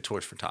 I would say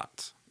Toys for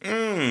Tots.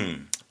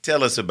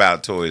 Tell us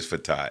about Toys for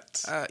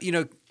Tots.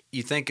 You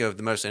think of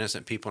the most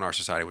innocent people in our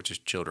society, which is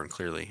children,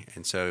 clearly.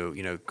 And so,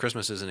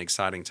 Christmas is an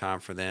exciting time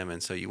for them.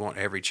 And so you want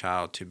every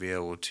child to be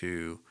able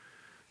to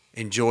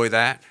enjoy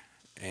that.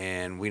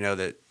 And we know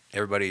that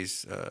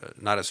everybody's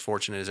not as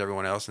fortunate as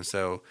everyone else. And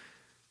so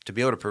to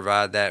be able to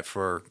provide that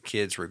for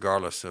kids,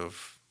 regardless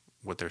of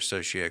what their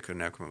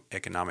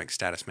socioeconomic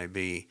status may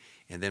be,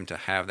 and them to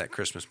have that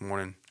Christmas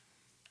morning,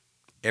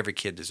 every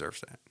kid deserves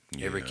that.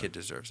 Yeah. Every kid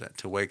deserves that,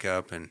 to wake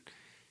up and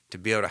to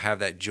be able to have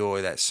that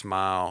joy, that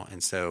smile.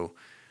 And so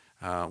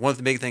one of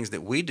the big things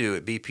that we do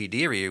at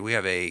BPD every year, we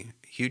have a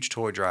huge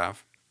toy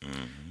drive,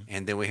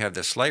 and then we have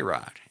the sleigh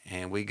ride,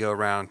 and we go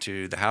around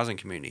to the housing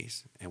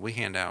communities, and we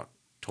hand out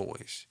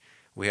toys.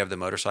 We have the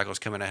motorcycles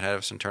coming ahead of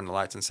us and turn the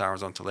lights and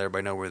sirens on to let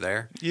everybody know we're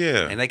there.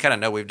 Yeah. And they kind of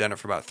know we've done it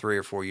for about 3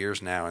 or 4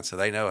 years now. And so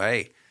they know,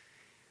 hey,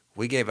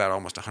 we gave out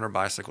almost 100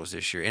 bicycles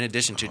this year, in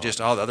addition to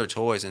just all the other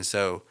toys. And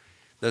so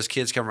those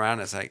kids come around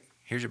and it's like,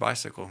 here's your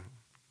bicycle.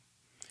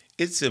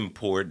 It's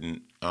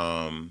important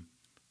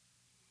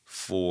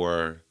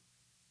for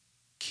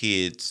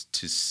kids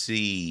to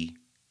see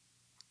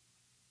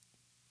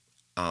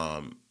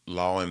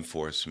law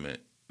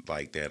enforcement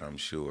like that, I'm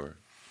sure.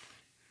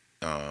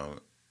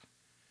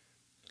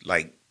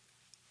 Like,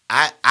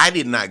 I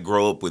did not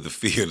grow up with the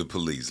fear of the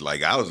police.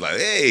 Like, I was like,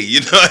 hey,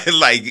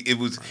 like it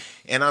was,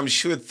 and I'm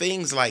sure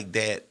things like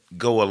that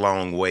go a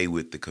long way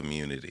with the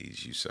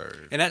communities you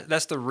serve. And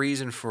that's the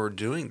reason for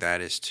doing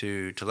that, is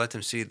to let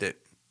them see that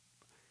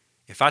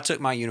if I took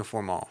my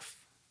uniform off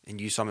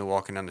and you saw me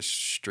walking down the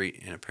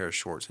street in a pair of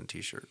shorts and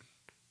T-shirt,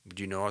 would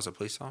you know I was a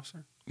police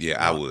officer? Yeah, no.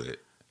 I would.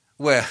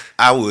 Well,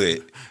 I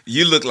would.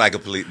 You look like a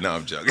police. No,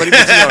 I'm joking.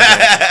 But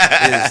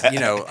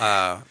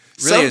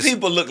some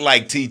people look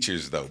like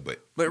teachers, though.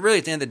 But really,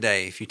 at the end of the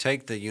day, if you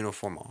take the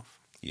uniform off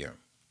Yeah.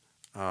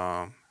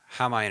 How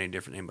am I any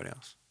different than anybody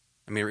else?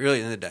 I mean, really,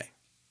 at the end of the day,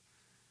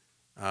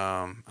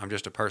 I'm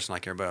just a person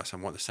like everybody else. I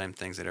want the same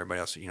things that everybody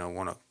else,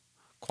 want a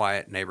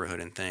quiet neighborhood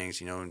and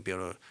things, and be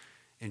able to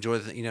enjoy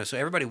so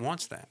everybody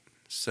wants that.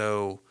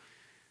 So,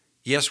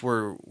 yes,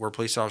 we're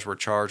police officers, we're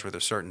charged with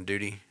a certain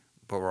duty,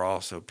 but we're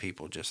also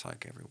people just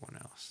like everyone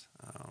else.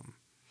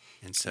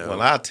 And so,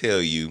 well, I'll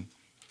tell you,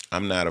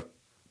 I'm not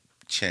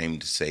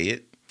ashamed to say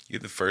it. You're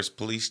the first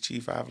police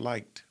chief I've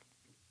liked.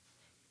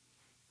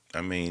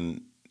 I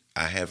mean,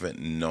 I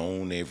haven't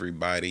known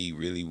everybody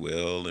really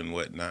well and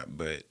whatnot,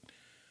 but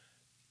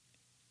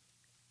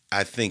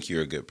I think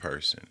you're a good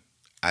person.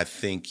 I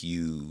think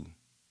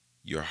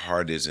your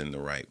heart is in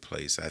the right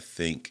place. I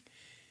think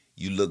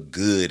you look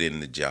good in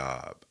the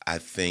job. I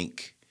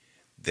think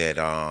that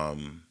I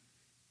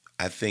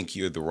think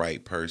you're the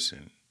right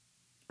person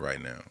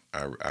right now.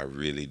 I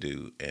really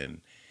do.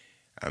 And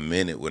I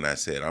meant it when I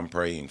said I'm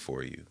praying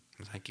for you.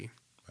 Thank you.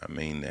 I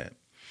mean that.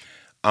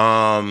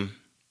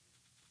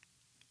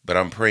 But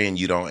I'm praying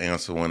you don't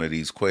answer one of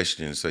these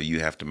questions so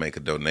you have to make a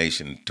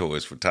donation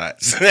towards for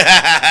Tots.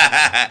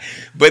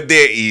 But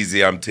they're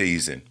easy. I'm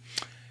teasing.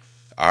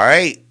 All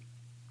right.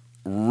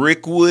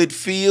 Rickwood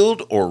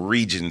Field or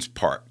Regions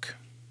Park?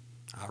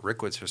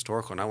 Rickwood's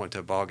historical, and I went to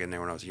a ball game there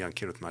when I was a young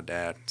kid with my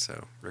dad,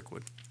 so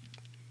Rickwood.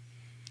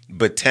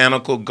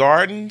 Botanical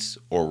Gardens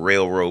or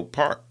Railroad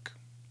Park?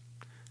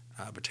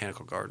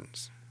 Botanical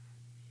Gardens.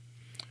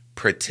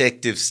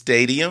 Protective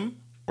Stadium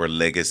or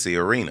Legacy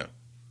Arena?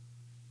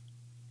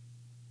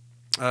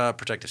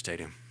 Protective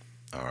Stadium.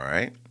 All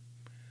right.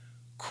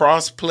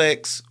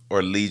 Crossplex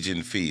or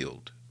Legion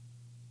Field?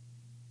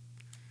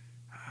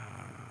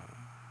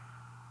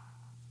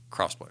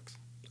 Crossplex.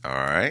 All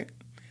right.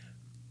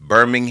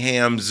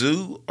 Birmingham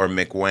Zoo or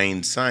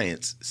McWane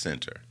Science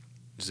Center?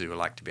 Zoo. I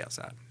like to be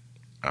outside.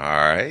 All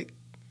right.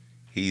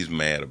 He's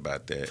mad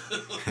about that.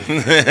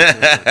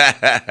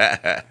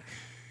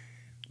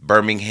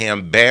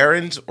 Birmingham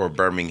Barons or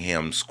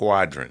Birmingham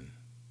Squadron?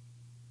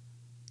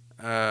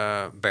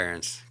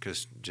 Barons,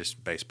 because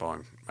just baseball,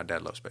 and my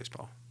dad loves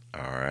baseball.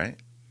 All right.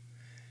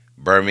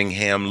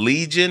 Birmingham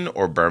Legion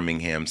or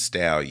Birmingham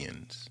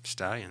Stallions?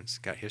 Stallions.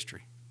 Got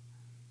history.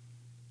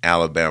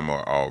 Alabama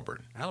or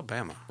Auburn?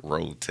 Alabama.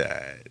 Roll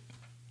Tide.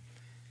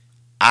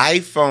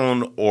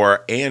 iPhone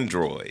or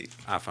Android?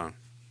 iPhone.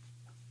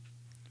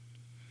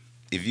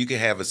 If you could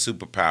have a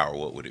superpower,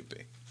 what would it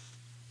be?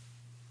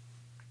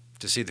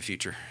 To see the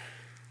future.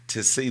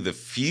 To see the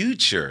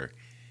future?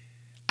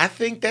 I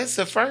think that's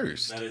the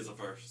first. That is the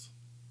first.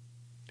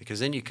 Because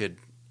then you could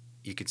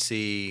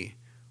see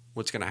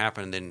what's going to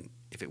happen, and then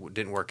if it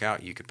didn't work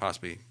out, you could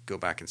possibly go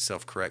back and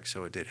self-correct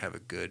so it did have a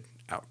good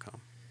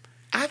outcome.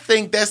 I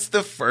think that's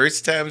the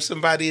first time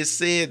somebody has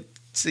said,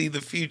 see the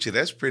future.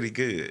 That's pretty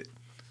good.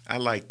 I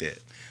like that.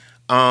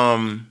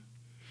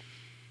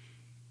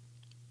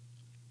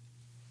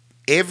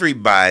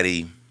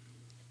 Everybody,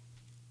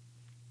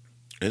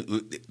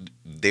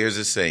 there's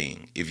a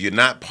saying, if you're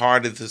not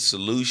part of the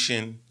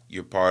solution,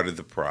 you're part of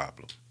the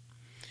problem.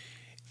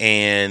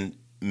 And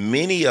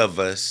many of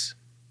us,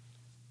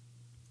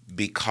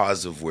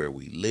 because of where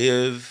we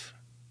live,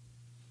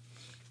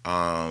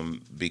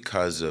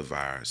 because of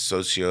our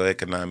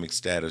socioeconomic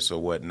status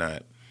or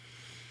whatnot,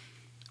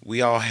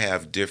 we all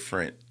have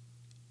different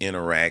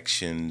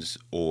interactions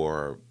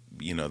or,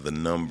 the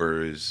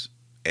numbers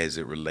as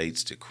it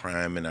relates to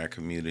crime in our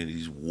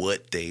communities,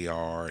 what they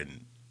are,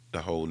 and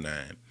the whole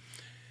nine.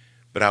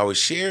 But I was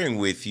sharing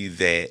with you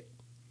that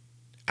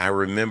I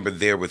remember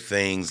there were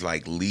things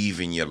like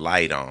leaving your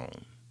light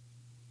on.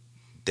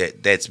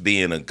 That's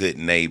being a good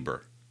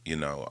neighbor,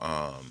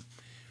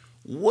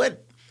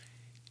 What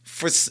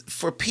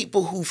for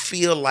people who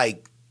feel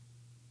like,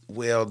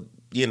 well,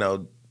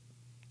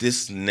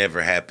 this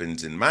never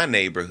happens in my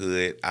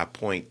neighborhood, I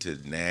point to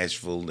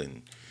Nashville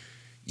and,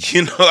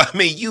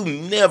 you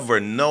never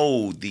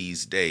know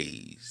these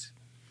days.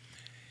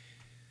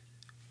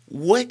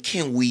 What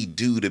can we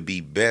do to be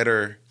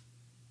better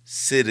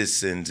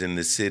citizens in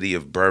the city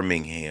of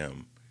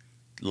Birmingham?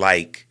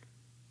 Like,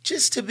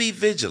 just to be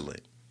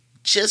vigilant,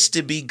 just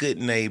to be good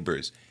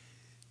neighbors,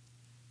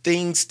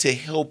 things to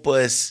help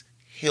us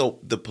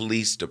help the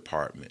police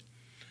department.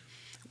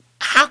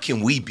 How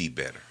can we be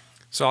better?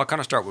 So I'll kind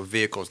of start with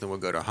vehicles, then we'll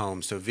go to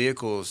homes. So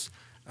vehicles,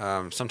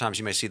 sometimes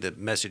you may see the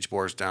message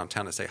boards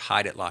downtown that say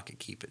hide it, lock it,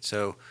 keep it.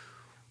 So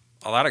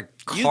a lot of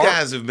you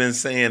guys have been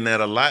saying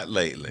that a lot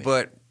lately.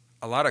 But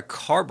a lot of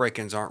car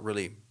break-ins aren't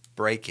really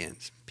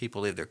break-ins.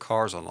 People leave their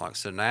cars unlocked.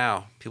 So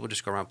now people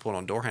just go around pulling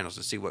on door handles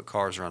to see what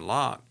cars are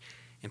unlocked.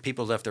 And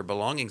people left their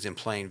belongings in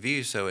plain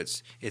view. So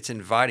it's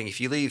inviting.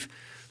 If you leave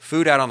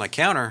food out on the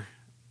counter,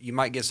 you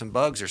might get some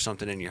bugs or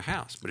something in your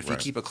house. But if you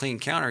keep a clean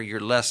counter,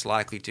 you're less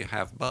likely to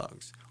have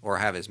bugs or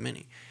have as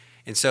many.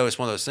 And so it's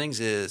one of those things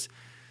is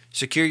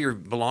secure your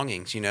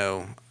belongings,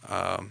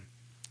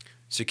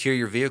 secure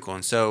your vehicle.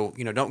 And so,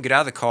 don't get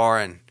out of the car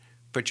and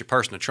put your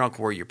purse in the trunk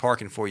where you're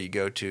parking before you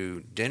go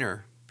to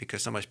dinner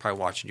because somebody's probably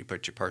watching you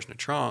put your purse in the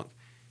trunk.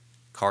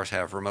 cars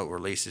have remote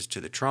releases to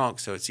the trunk,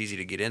 so it's easy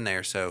to get in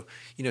there. So,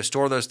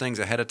 store those things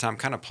ahead of time,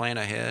 kind of plan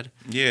ahead.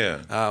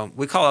 Yeah.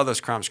 We call all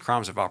those crimes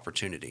of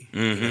opportunity.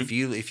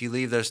 Mm-hmm. If you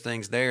leave those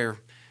things there,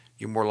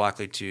 you're more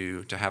likely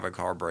to have a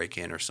car break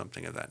in or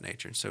something of that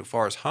nature. And so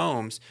far as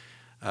homes,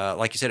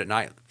 like you said, at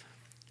night,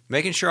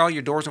 making sure all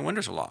your doors and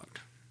windows are locked.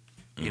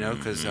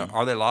 Because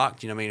are they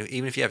locked?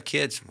 Even if you have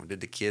kids,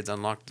 did the kids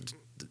unlock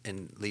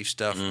and leave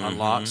stuff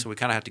unlocked? So we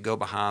kind of have to go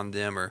behind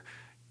them or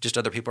just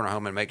other people in our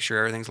home and make sure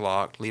everything's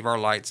locked, leave our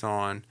lights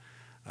on.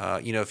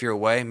 If you're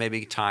away,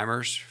 maybe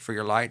timers for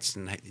your lights,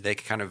 and they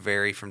can kind of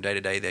vary from day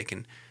to day. They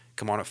can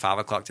come on at 5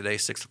 o'clock today,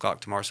 6 o'clock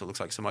tomorrow, so it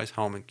looks like somebody's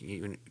home,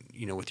 and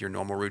with your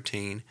normal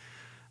routine.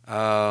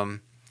 Have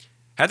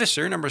the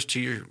serial numbers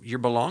to your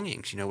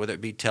belongings, whether it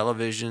be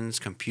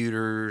televisions,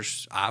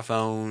 computers,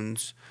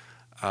 iPhones,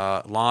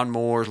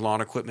 lawnmowers,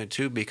 lawn equipment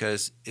too,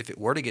 because if it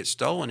were to get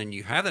stolen and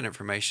you have that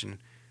information,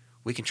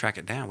 we can track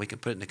it down. We can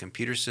put it in the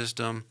computer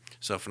system,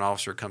 so if an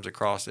officer comes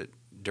across it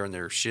during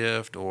their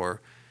shift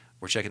or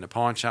we're checking the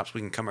pawn shops,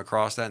 we can come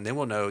across that, and then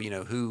we'll know,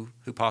 who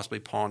possibly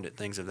pawned it,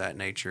 things of that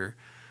nature.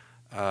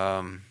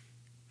 Having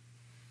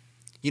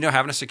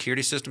a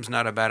security system is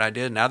not a bad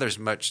idea. Now there's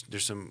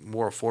some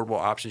more affordable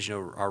options,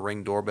 our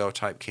Ring doorbell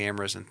type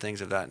cameras and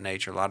things of that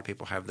nature. A lot of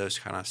people have those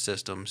kind of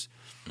systems.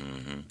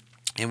 Mm-hmm.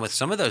 And with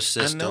some of those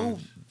systems, I know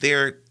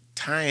they're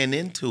tying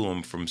into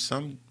them from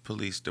some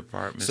police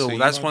departments. So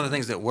that's one of the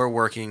things that we're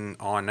working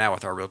on now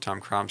with our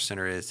real-time crime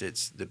center.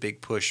 It's the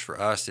big push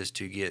for us is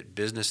to get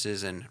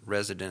businesses and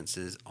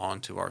residences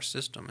onto our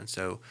system. And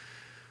so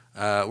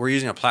we're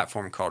using a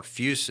platform called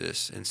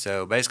Fusus. And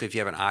so basically, if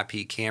you have an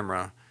IP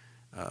camera,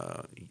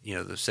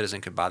 the citizen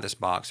could buy this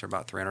box for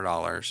about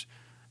 $300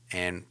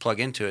 and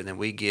plug into it, and then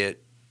we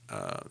get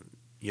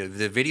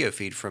the video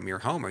feed from your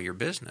home or your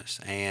business.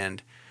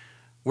 And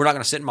we're not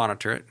going to sit and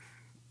monitor it,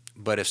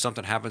 but if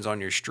something happens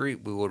on your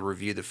street, we will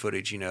review the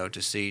footage,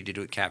 to see did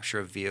it capture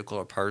a vehicle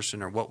or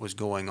person or what was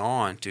going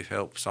on to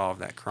help solve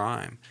that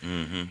crime.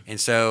 Mm-hmm. And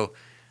so,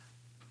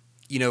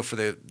 for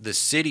the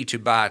city to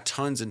buy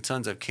tons and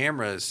tons of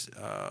cameras,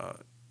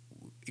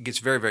 it gets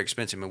very, very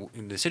expensive.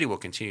 The city will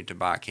continue to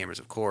buy cameras,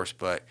 of course,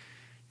 but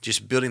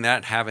just building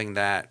that, having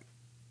that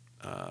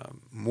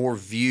more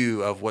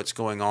view of what's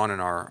going on in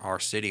our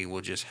city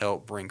will just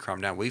help bring crime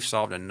down. We've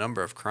solved a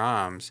number of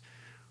crimes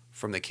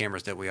from the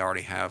cameras that we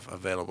already have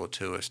available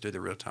to us through the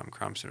Real-Time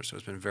Crime Center, so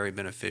it's been very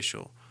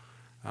beneficial.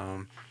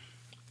 I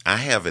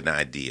have an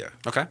idea.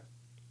 Okay.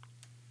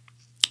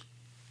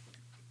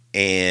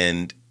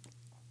 And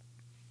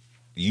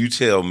you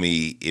tell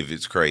me if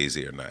it's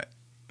crazy or not.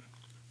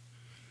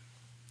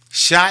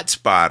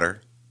 ShotSpotter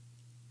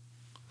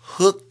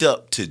hooked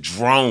up to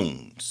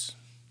drones.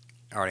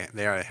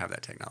 They already have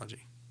that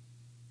technology.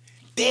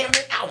 Damn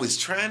it, I was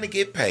trying to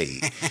get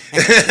paid.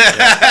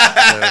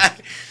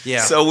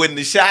 Yeah. So when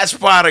the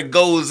ShotSpotter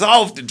goes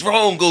off, the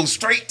drone goes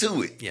straight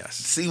to it. Yes.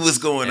 See what's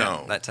going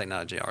on. That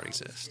technology already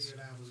exists.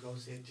 I was going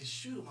to say, just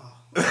shoot them all.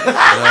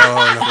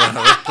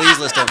 No. Please,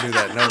 let's don't do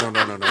that.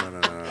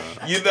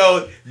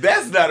 No.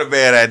 That's not a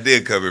bad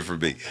idea coming from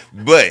me.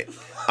 But,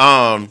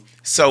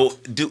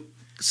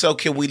 So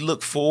can we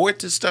look forward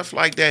to stuff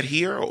like that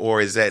here,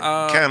 or is that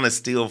kind of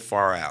still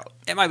far out?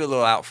 It might be a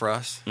little out for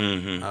us.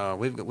 Mm-hmm.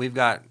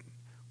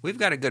 We've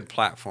got a good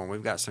platform.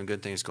 We've got some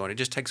good things going. It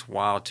just takes a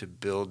while to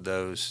build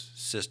those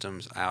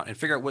systems out and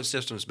figure out what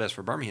system is best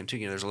for Birmingham too.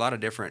 There's a lot of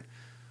different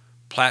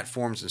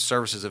platforms and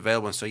services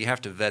available, and so you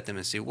have to vet them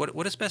and see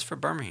what is best for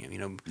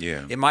Birmingham.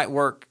 Yeah. It might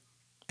work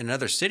in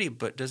another city,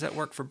 but does that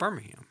work for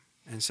Birmingham?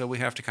 And so we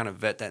have to kind of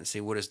vet that and see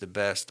what is the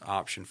best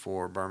option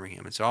for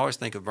Birmingham. And so I always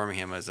think of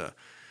Birmingham as a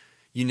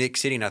unique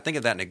city, and I think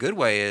of that in a good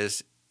way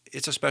is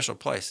it's a special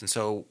place. And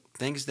so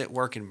things that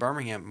work in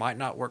Birmingham might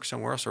not work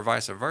somewhere else or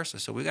vice versa.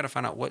 So we got to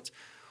find out what's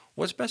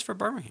best for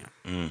Birmingham.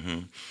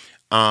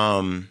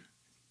 Mm-hmm.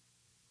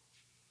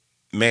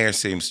 Mayor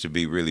seems to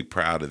be really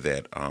proud of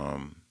that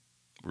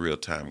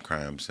real-time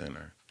crime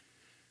center.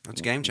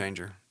 It's a game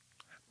changer.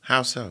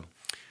 How so?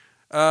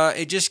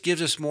 It just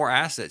gives us more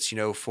assets,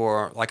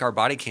 for like our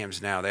body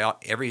cams now.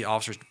 Every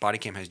officer's body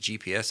cam has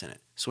GPS in it,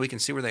 so we can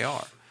see where they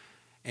are.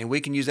 And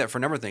we can use that for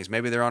a number of things.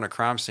 Maybe they're on a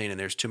crime scene and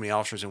there's too many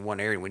officers in one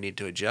area and we need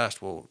to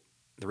adjust. Well,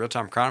 the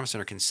Real-Time Crime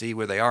Center can see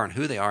where they are and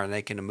who they are, and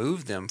they can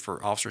move them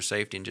for officer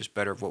safety and just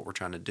better of what we're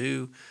trying to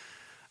do.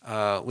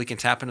 We can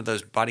tap into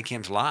those body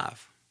cams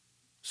live.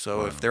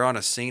 So if they're on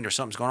a scene or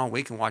something's going on,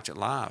 we can watch it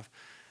live.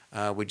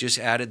 We just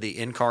added the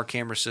in-car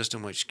camera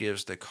system, which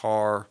gives the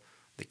car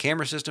the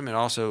camera system and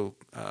also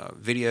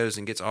videos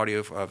and gets audio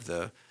of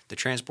the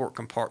transport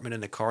compartment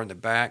in the car in the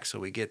back. So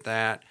we get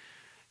that.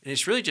 And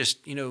it's really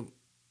just,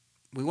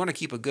 we want to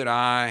keep a good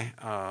eye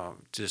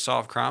to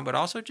solve crime, but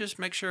also just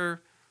make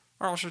sure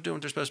our officers are doing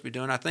what they're supposed to be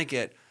doing. I think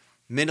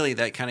mentally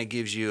that kind of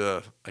gives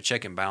you a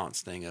check and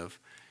balance thing of,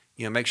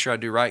 make sure I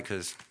do right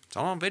because it's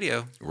all on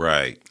video,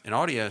 right, and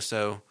audio.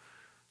 So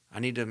I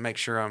need to make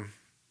sure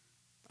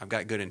I've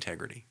got good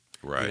integrity,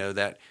 right.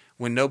 That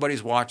when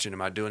nobody's watching,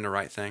 am I doing the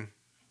right thing?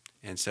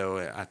 And so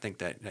I think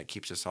that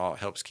keeps us all,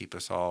 helps keep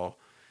us all,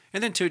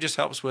 and then too, it just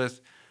helps with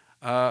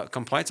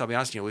Complaints, I'll be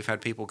honest, we've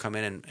had people come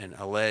in and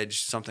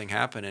allege something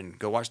happened and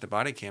go watch the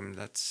body cam.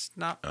 That's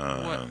not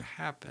what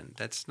happened.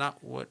 That's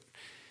not what.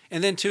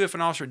 And then too, if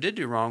an officer did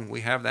do wrong,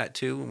 we have that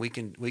too, and we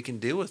can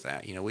deal with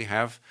that. We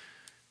have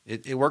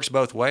it works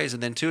both ways.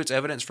 And then too, it's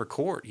evidence for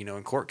court.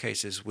 In court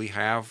cases, we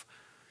have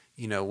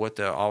what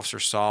the officer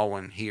saw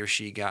when he or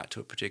she got to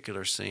a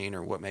particular scene,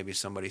 or what maybe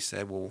somebody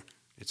said. Well,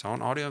 it's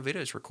on audio and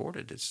video. It's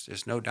recorded.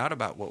 It's no doubt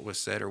about what was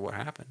said or what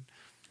happened.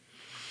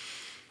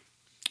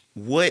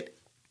 I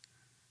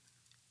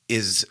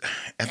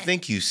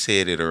think you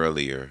said it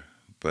earlier,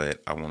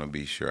 but I want to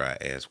be sure I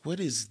ask, what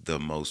is the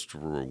most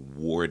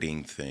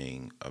rewarding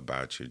thing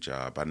about your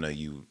job? I know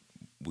you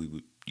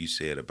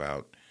said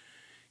about,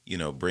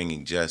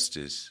 bringing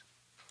justice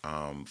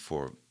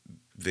for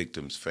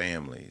victims'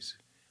 families.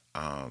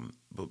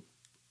 But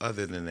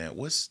other than that,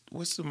 what's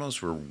the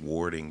most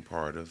rewarding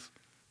part of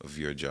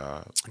your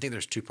job? I think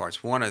there's two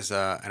parts. One is,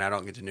 and I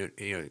don't get to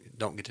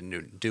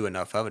do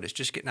enough of it. It's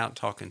just getting out and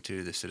talking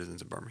to the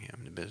citizens of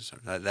Birmingham, the business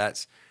owners.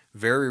 That's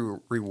very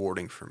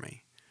rewarding for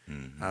me.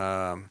 Mm-hmm.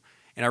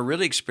 And I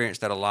really experienced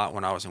that a lot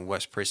when I was in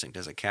West Precinct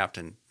as a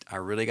captain. I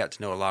really got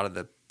to know a lot of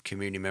the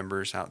community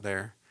members out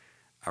there.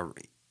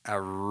 I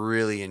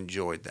really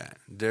enjoyed that.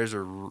 There's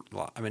a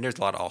lot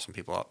of awesome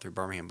people out through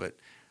Birmingham, but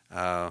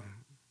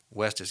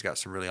West has got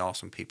some really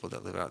awesome people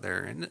that live out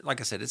there. And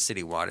like I said, it's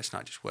citywide. It's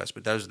not just West,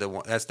 but that's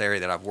the area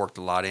that I've worked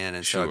a lot in,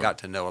 and so I got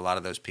to know a lot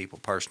of those people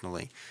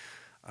personally.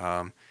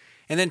 And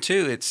then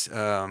too, it's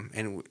a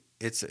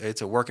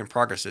work in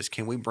progress.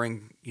 Can we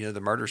bring the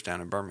murders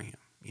down in Birmingham?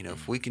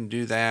 If we can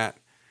do that,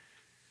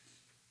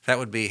 that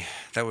would be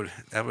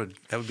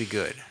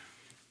good.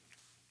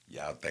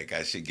 Y'all think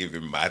I should give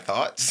him my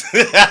thoughts?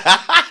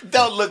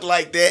 Don't look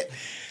like that.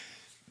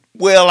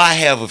 Well, I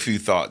have a few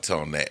thoughts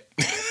on that.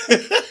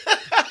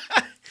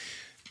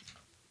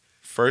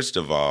 First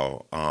of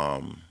all,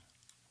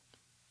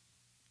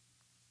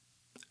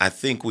 I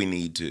think we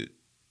need to,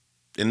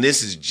 and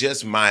this is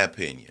just my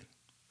opinion.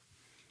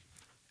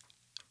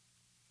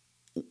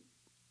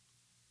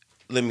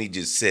 Let me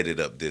just set it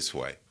up this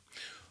way.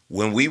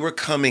 When we were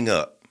coming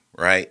up,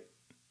 right,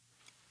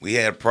 we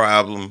had a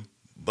problem,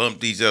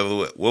 bumped each other.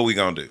 What are we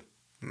going to do?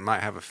 Might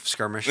have a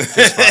skirmish.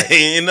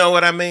 You know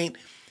what I mean?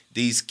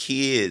 These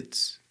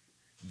kids,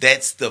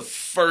 that's the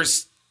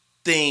first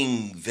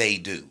thing they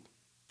do.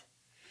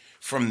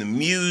 From the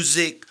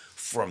music,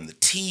 from the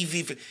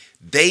TV,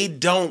 they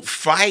don't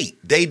fight.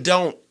 They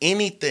don't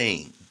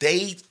anything.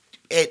 They,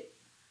 at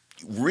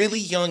really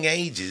young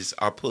ages,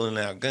 are pulling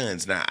out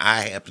guns. Now,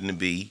 I happen to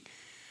be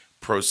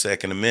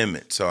pro-Second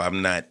Amendment, so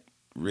I'm not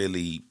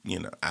really,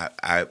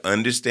 I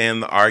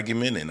understand the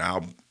argument, and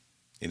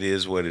it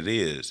is what it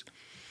is.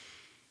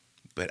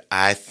 But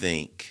I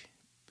think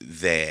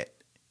that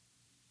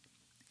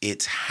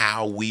it's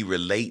how we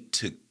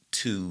relate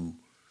to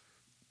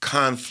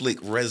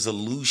conflict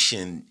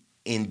resolution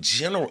in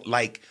general.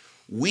 Like,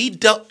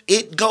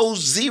 it goes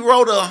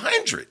 0 to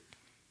 100.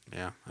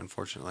 Yeah,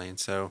 unfortunately. And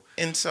so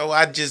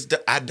I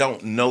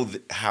don't know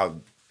how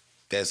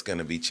that's going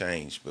to be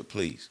changed, but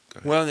please go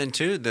ahead. Well, then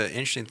too, the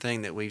interesting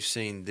thing that we've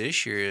seen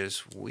this year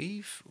is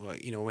we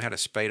had a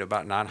spate of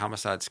about 9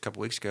 homicides a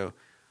couple weeks ago.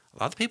 A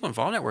lot of the people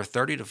involved in that were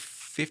 30 to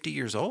 50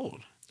 years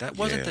old. That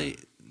wasn't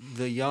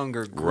the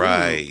younger group.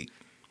 Right.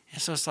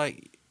 And so it's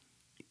like,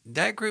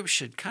 that group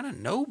should kind of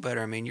know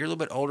better. I mean, you're a little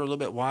bit older, a little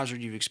bit wiser,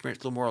 you've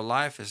experienced a little more of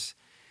life.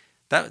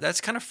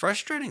 That's kind of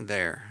frustrating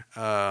there.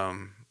 I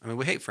mean,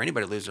 we hate for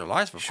anybody to lose their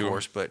lives, of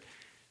course, but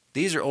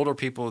these are older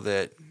people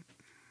that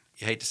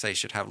you hate to say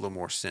should have a little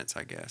more sense,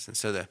 I guess. And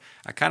so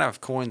I kind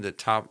of coined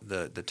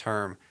the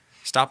term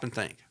stop and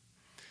think.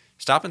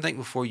 Stop and think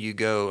before you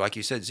go, like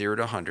you said, 0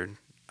 to 100.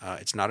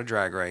 It's not a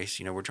drag race.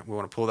 We want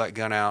to pull that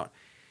gun out.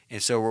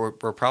 And so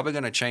we're probably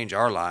going to change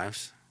our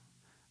lives.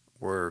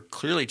 We're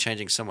clearly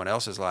changing someone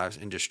else's lives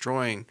and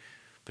destroying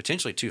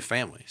potentially 2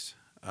 families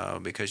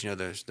because,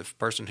 there's the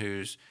person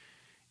who's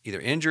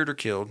either injured or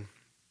killed.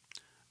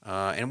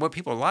 And what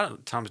people a lot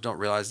of times don't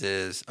realize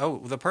is,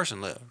 the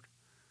person lived.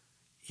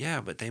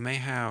 Yeah, but they may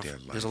have,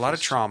 there's a lot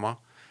of trauma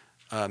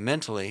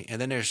mentally,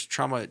 and then there's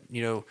trauma,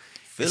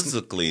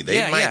 physically.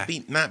 They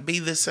might not be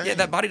the same. Yeah,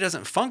 that body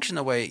doesn't function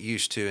the way it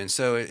used to. And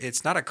so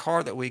it's not a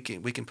car that we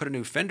can put a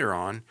new fender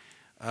on.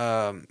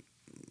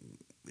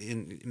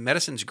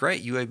 Medicine's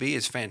great. UAB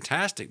is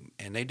fantastic,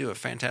 and they do a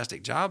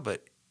fantastic job,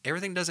 but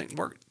everything doesn't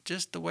work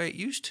just the way it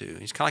used to.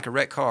 It's kind of like a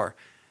wrecked car.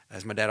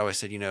 As my dad always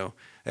said,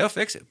 they'll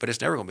fix it, but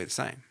it's never going to be the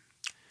same.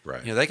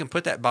 Right. They can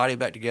put that body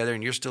back together,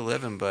 and you're still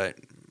living, but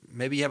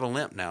maybe you have a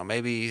limp now.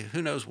 Maybe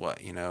who knows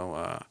what, you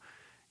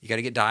got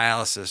to get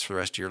dialysis for the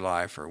rest of your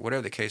life or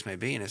whatever the case may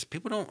be. And I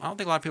don't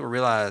think a lot of people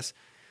realize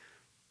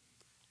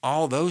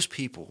all those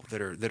people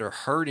that are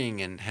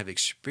hurting and have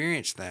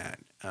experienced that,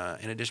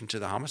 in addition to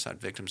the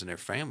homicide victims and their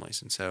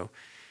families. And so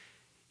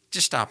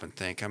just stop and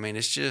think. I mean,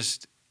 it's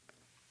just,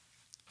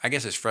 I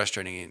guess it's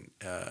frustrating.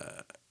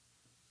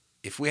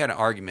 If we had an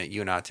argument,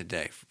 you and I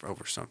today,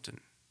 over something,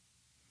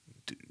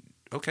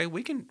 okay,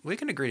 we can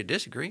agree to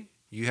disagree.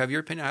 You have your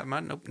opinion, I have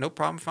mine, no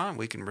problem, fine.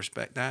 We can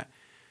respect that.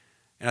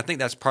 And I think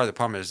that's part of the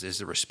problem is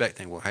the respect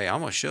thing. Well, hey,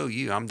 I'm going to show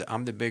you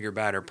I'm the bigger,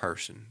 badder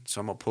person.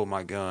 So I'm going to pull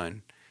my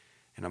gun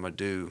and I'm going to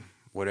do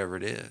whatever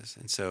it is.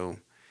 And so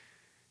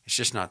it's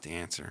just not the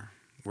answer.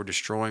 We're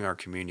destroying our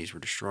communities.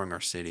 We're destroying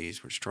our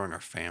cities. We're destroying our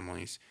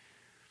families.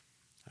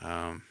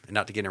 And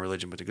not to get in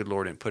religion, but the good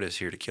Lord didn't put us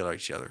here to kill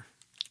each other.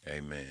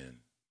 Amen.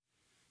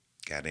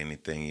 Got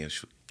anything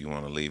else you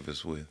want to leave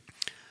us with?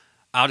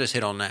 I'll just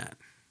hit on that.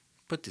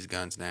 Put these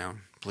guns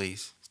down,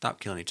 please. Stop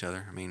killing each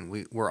other. I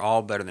mean, we're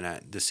all better than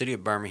that. The city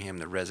of Birmingham,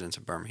 the residents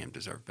of Birmingham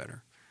deserve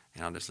better.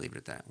 And I'll just leave it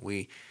at that.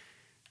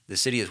 The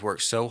city has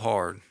worked so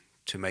hard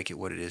to make it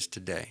what it is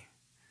today.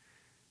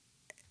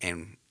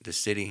 And the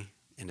city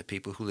and the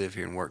people who live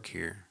here and work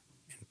here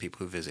and the people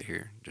who visit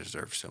here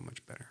deserve so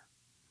much better.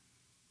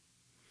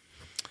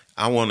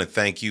 I want to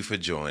thank you for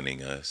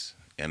joining us.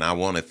 And I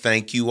want to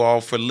thank you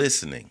all for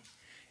listening.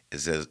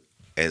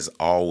 As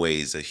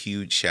always, a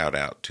huge shout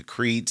out to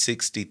Creed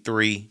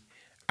 63,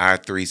 Our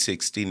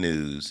 360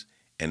 News,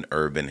 and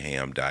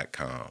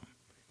urbanham.com.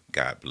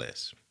 God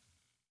bless.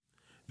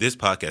 This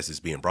podcast is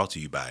being brought to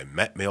you by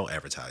Matt Mail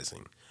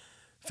Advertising.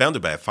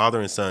 Founded by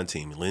father and son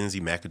team Lindsay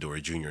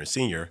McAdory Jr. and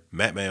Sr.,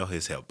 Matt Mail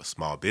has helped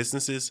small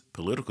businesses,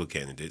 political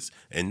candidates,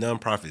 and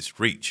nonprofits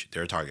reach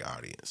their target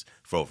audience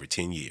for over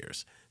 10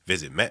 years.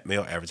 Visit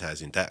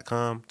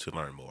mattmailadvertising.com to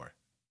learn more.